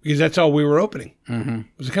 Because that's all we were opening. It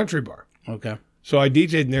was a country bar. Okay. So I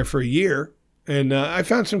DJ'd in there for a year, and I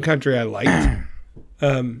found some country I liked.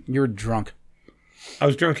 You were drunk. I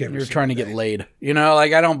was drunk every You were single trying to day. get laid. You know,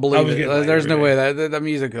 like, I don't I believe was it. getting laid There's no every way. That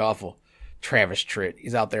music is awful. Travis Tritt.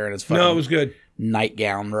 He's out there in his fucking No, it was good.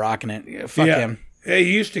 nightgown rocking it. Yeah, fuck him. Hey,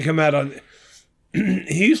 he used to come out on...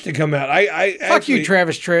 he used to come out. I Fuck actually, you,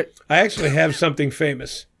 Travis Tritt. I actually have something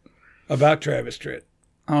famous about Travis Tritt.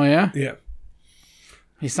 Oh, yeah? Yeah.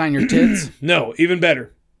 He signed your tits? No, even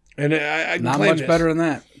better. And I can Not claim much this. better than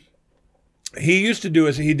that. He used to do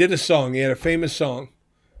is he did a song. He had a famous song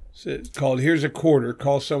called "Here's a Quarter.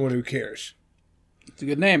 Call Someone Who Cares." It's a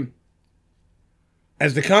good name.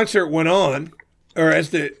 As the concert went on, or as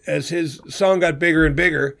his song got bigger and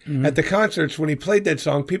bigger, at the concerts when he played that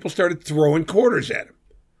song, people started throwing quarters at him,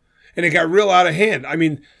 and it got real out of hand. I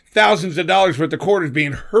mean, thousands of dollars worth of quarters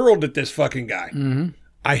being hurled at this fucking guy.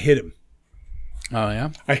 I hit him. Oh, yeah?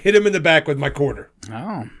 I hit him in the back with my quarter.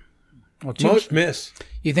 Oh. Well, Most miss.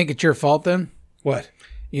 You think it's your fault then? What?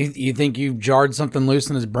 You think you jarred something loose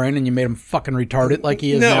in his brain and you made him fucking retarded like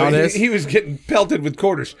he is No, nowadays? he was getting pelted with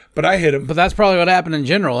quarters, but I hit him. But that's probably what happened in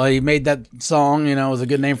general. He made that song, you know, it was a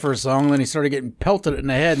good name for a song. Then he started getting pelted in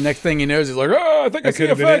the head. Next thing he knows, he's like, "Oh, I think I see a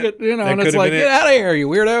could have been faggot," you know. That And it's could have like, been get it. out of here, you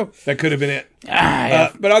weirdo. That could have been it.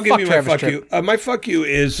 Yeah. But I'll give you my Travis fuck Tritt. you. My fuck you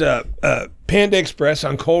is Panda Express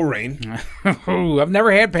on Coleraine. Ooh, I've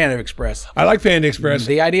never had Panda Express. I like Panda Express.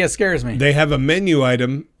 The idea scares me. They have a menu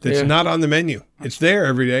item that's Yeah. not on the menu. It's there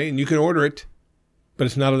every day, and you can order it, but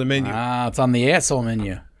it's not on the menu. It's on the asshole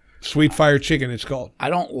menu. Sweet Fire Chicken, it's called. I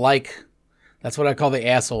don't like. That's what I call the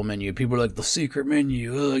asshole menu. People are like, the secret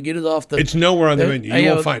menu. Get it off the. It's nowhere on the menu. You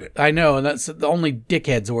won't find it. I know, and that's the only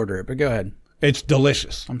dickheads order it. But go ahead. It's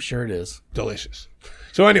delicious. I'm sure it is. Delicious.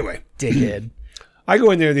 So anyway, Dickhead. I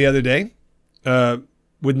go in there the other day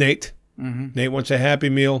with Nate. Nate wants a Happy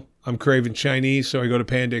Meal. I'm craving Chinese, so I go to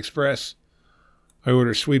Panda Express. I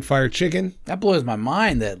order Sweet Fire Chicken. That blows my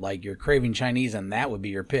mind that like you're craving Chinese and that would be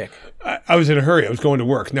your pick. I was in a hurry. I was going to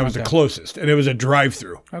work, and that was the closest, and it was a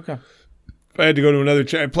drive-through. Okay. I had to go to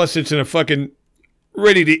another. Plus, it's in a fucking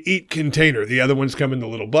ready-to-eat container. The other ones come in the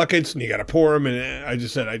little buckets, and you got to pour them. And I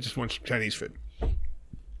just said, I just want some Chinese food.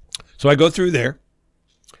 So I go through there.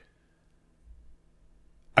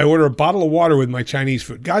 I order a bottle of water with my Chinese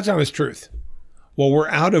food. God's honest truth. Well, we're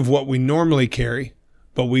out of what we normally carry,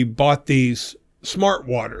 but we bought these smart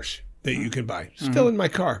waters that you can buy. Still in my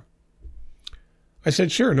car. I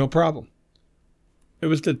said, sure, no problem. It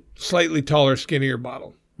was the slightly taller, skinnier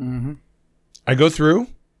bottle. I go through.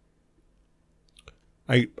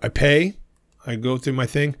 I pay. I go through my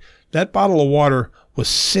thing. That bottle of water was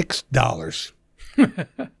 $6.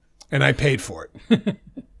 And I paid for it.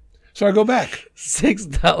 So I go back.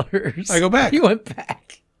 $6. I go back. You went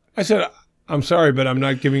back. I said, I'm sorry, but I'm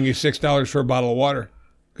not giving you $6 for a bottle of water.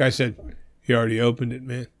 Guy said, you already opened it,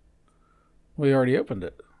 man. We already opened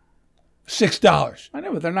it. $6. I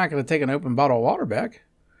know, but they're not going to take an open bottle of water back.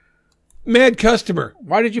 Mad customer.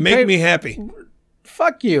 Why did you Make pay? me happy.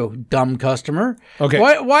 Fuck you, dumb customer. Okay.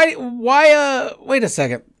 Why, wait a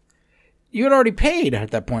second. You had already paid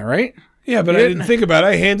at that point, right? Yeah, but I didn't think about it.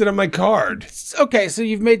 I handed him my card. Okay, so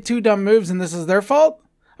you've made two dumb moves and this is their fault?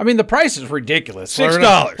 I mean, the price is ridiculous.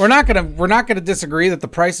 $6. We're not gonna disagree that the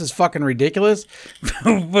price is fucking ridiculous,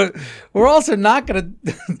 but we're also not gonna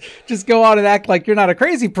just go out and act like you're not a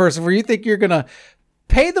crazy person where you think you're gonna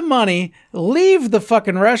pay the money, leave the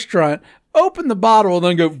fucking restaurant, open the bottle, and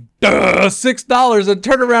then go $6 and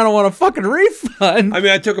turn around and want a fucking refund. I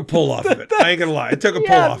mean, I took a pull off of it. I ain't gonna lie. I took a pull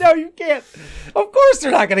Yeah, off. no, you can't. Of course, they're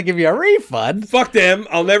not gonna give you a refund. Fuck them.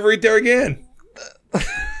 I'll never eat there again.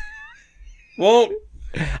 Won't.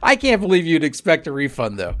 I can't believe you'd expect a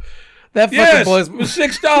refund though. That fucking Yes, blows. it was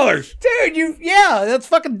 $6. Dude, that's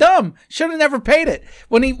fucking dumb. Should have never paid it.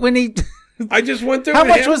 When he I just went through. How and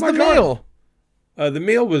much handed was my the card. meal? The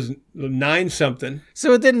meal was 9 something.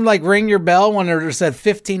 So it didn't like ring your bell when it said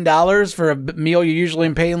 $15 for a meal you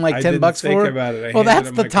usually paying like I $10 didn't for? think about it. I Well, handed that's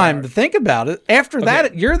him the my time card. to think about it. After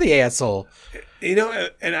that, you're the asshole. You know,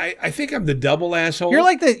 and I think I'm the double asshole. You're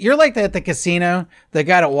like that at the casino, the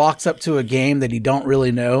guy that walks up to a game that he don't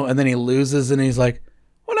really know, and then he loses, and he's like,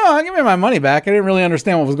 "Well, no, give me my money back. I didn't really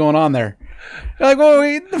understand what was going on there." You're like, "Well,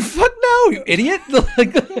 the fuck no, you idiot!"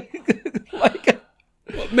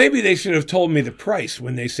 Well, maybe they should have told me the price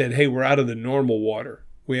when they said, "Hey, we're out of the normal water."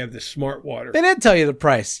 we have the smart water. They did tell you the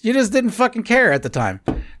price. You just didn't fucking care at the time.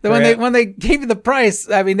 Then when they gave you the price,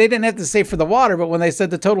 I mean, they didn't have to say for the water, but when they said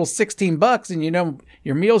the total $16 and you know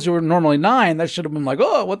your meals were normally $9, that should have been like,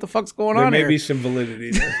 oh, what the fuck's going on here? There may be some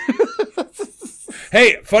validity there.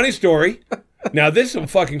 Hey, funny story. Now this will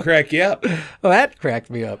fucking crack you up. Well, that cracked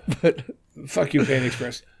me up. But Fuck you, Pan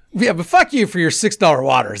Express. yeah, but fuck you for your $6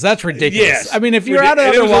 waters. That's ridiculous. Yes. I mean, if you're out of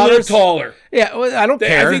And other it was a waters, little taller. yeah, well, I don't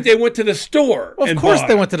care. I think they went to the store. Well, of course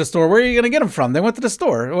they went to the store. Where are you going to get them from? They went to the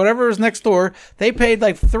store. Whatever was next door, they paid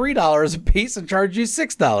like $3 a piece and charged you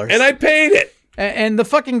 $6. And I paid it. And the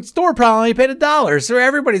fucking store probably paid $1. So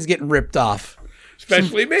everybody's getting ripped off.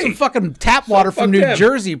 Especially me. Some fucking tap water from fuck New them.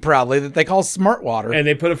 Jersey probably that they call smart water. And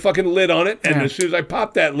they put a fucking lid on it. And Yeah. as soon as I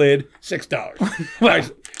popped that lid, $6. All right,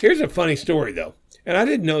 here's a funny story, though. And I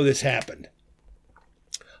didn't know this happened.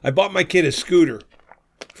 I bought my kid a scooter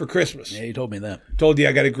for Christmas. Yeah, you told me that. Told you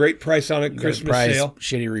I got a great price on it, Christmas Price, sale.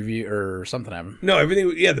 shitty review or something happened. No,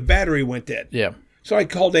 everything. Yeah, the battery went dead. Yeah. So I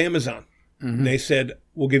called Amazon. And they said,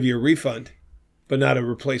 we'll give you a refund, but not a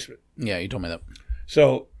replacement. Yeah, you told me that.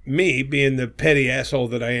 So me, being the petty asshole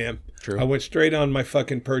that I am, True. I went straight on my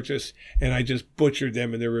fucking purchase, and I just butchered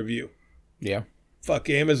them in their review. Yeah. Fuck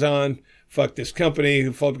Amazon. Fuck this company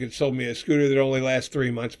who fucking sold me a scooter that only lasts 3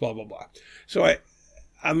 months, blah, blah, blah. So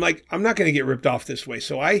I'm like, I'm not going to get ripped off this way.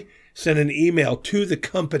 So I sent an email to the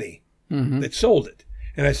company that sold it.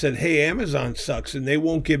 And I said, hey, Amazon sucks, and they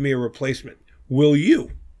won't give me a replacement. Will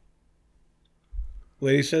you?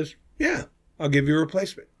 Lady says, yeah, I'll give you a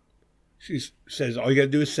replacement. She says, all you got to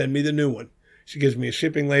do is send me the new one. She gives me a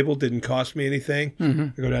shipping label, didn't cost me anything.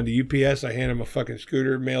 I go down to UPS, I hand them a fucking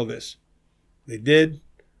scooter, mail this. They did.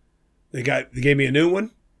 They gave me a new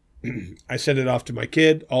one. I sent it off to my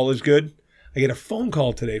kid. All is good. I get a phone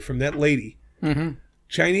call today from that lady.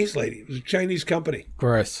 Chinese lady. It was a Chinese company.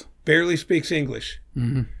 Gross. Barely speaks English.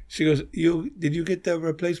 She goes, did you get the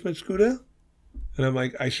replacement scooter? And I'm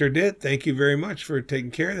like, I sure did. Thank you very much for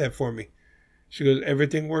taking care of that for me. She goes,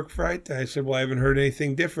 everything worked right? I said, well, I haven't heard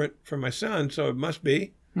anything different from my son, so it must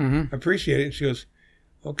be. I appreciate it. And she goes,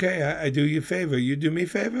 okay, I do you a favor. You do me a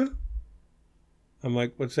favor? I'm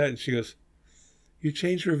like, what's that? And she goes, you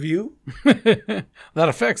changed review? That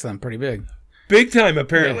affects them pretty big. Big time,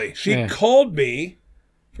 apparently. Yeah, She yeah. called me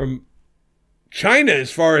from China,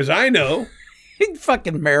 as far as I know.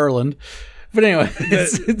 Fucking Maryland. But anyway.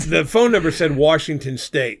 The phone number said Washington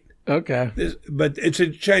State. Okay. But it's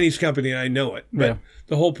a Chinese company, and I know it. But Yeah.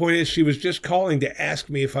 the whole point is she was just calling to ask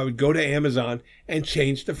me if I would go to Amazon and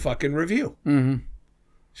change the fucking review.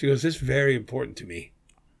 She goes, this is very important to me.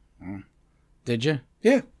 Did you?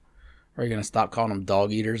 Yeah. Are you going to stop calling them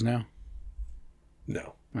dog eaters now? No.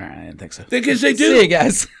 All right, I didn't think so. Because they do. See you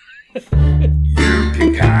guys. You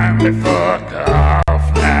can kindly fuck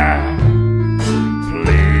off now.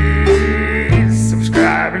 Please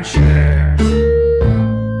subscribe and share.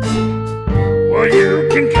 Well, you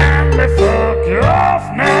can kindly fuck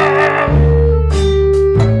off now.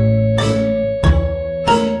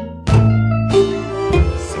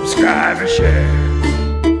 Subscribe and share.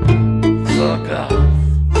 Fuck off.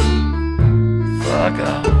 Fuck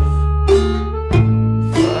off.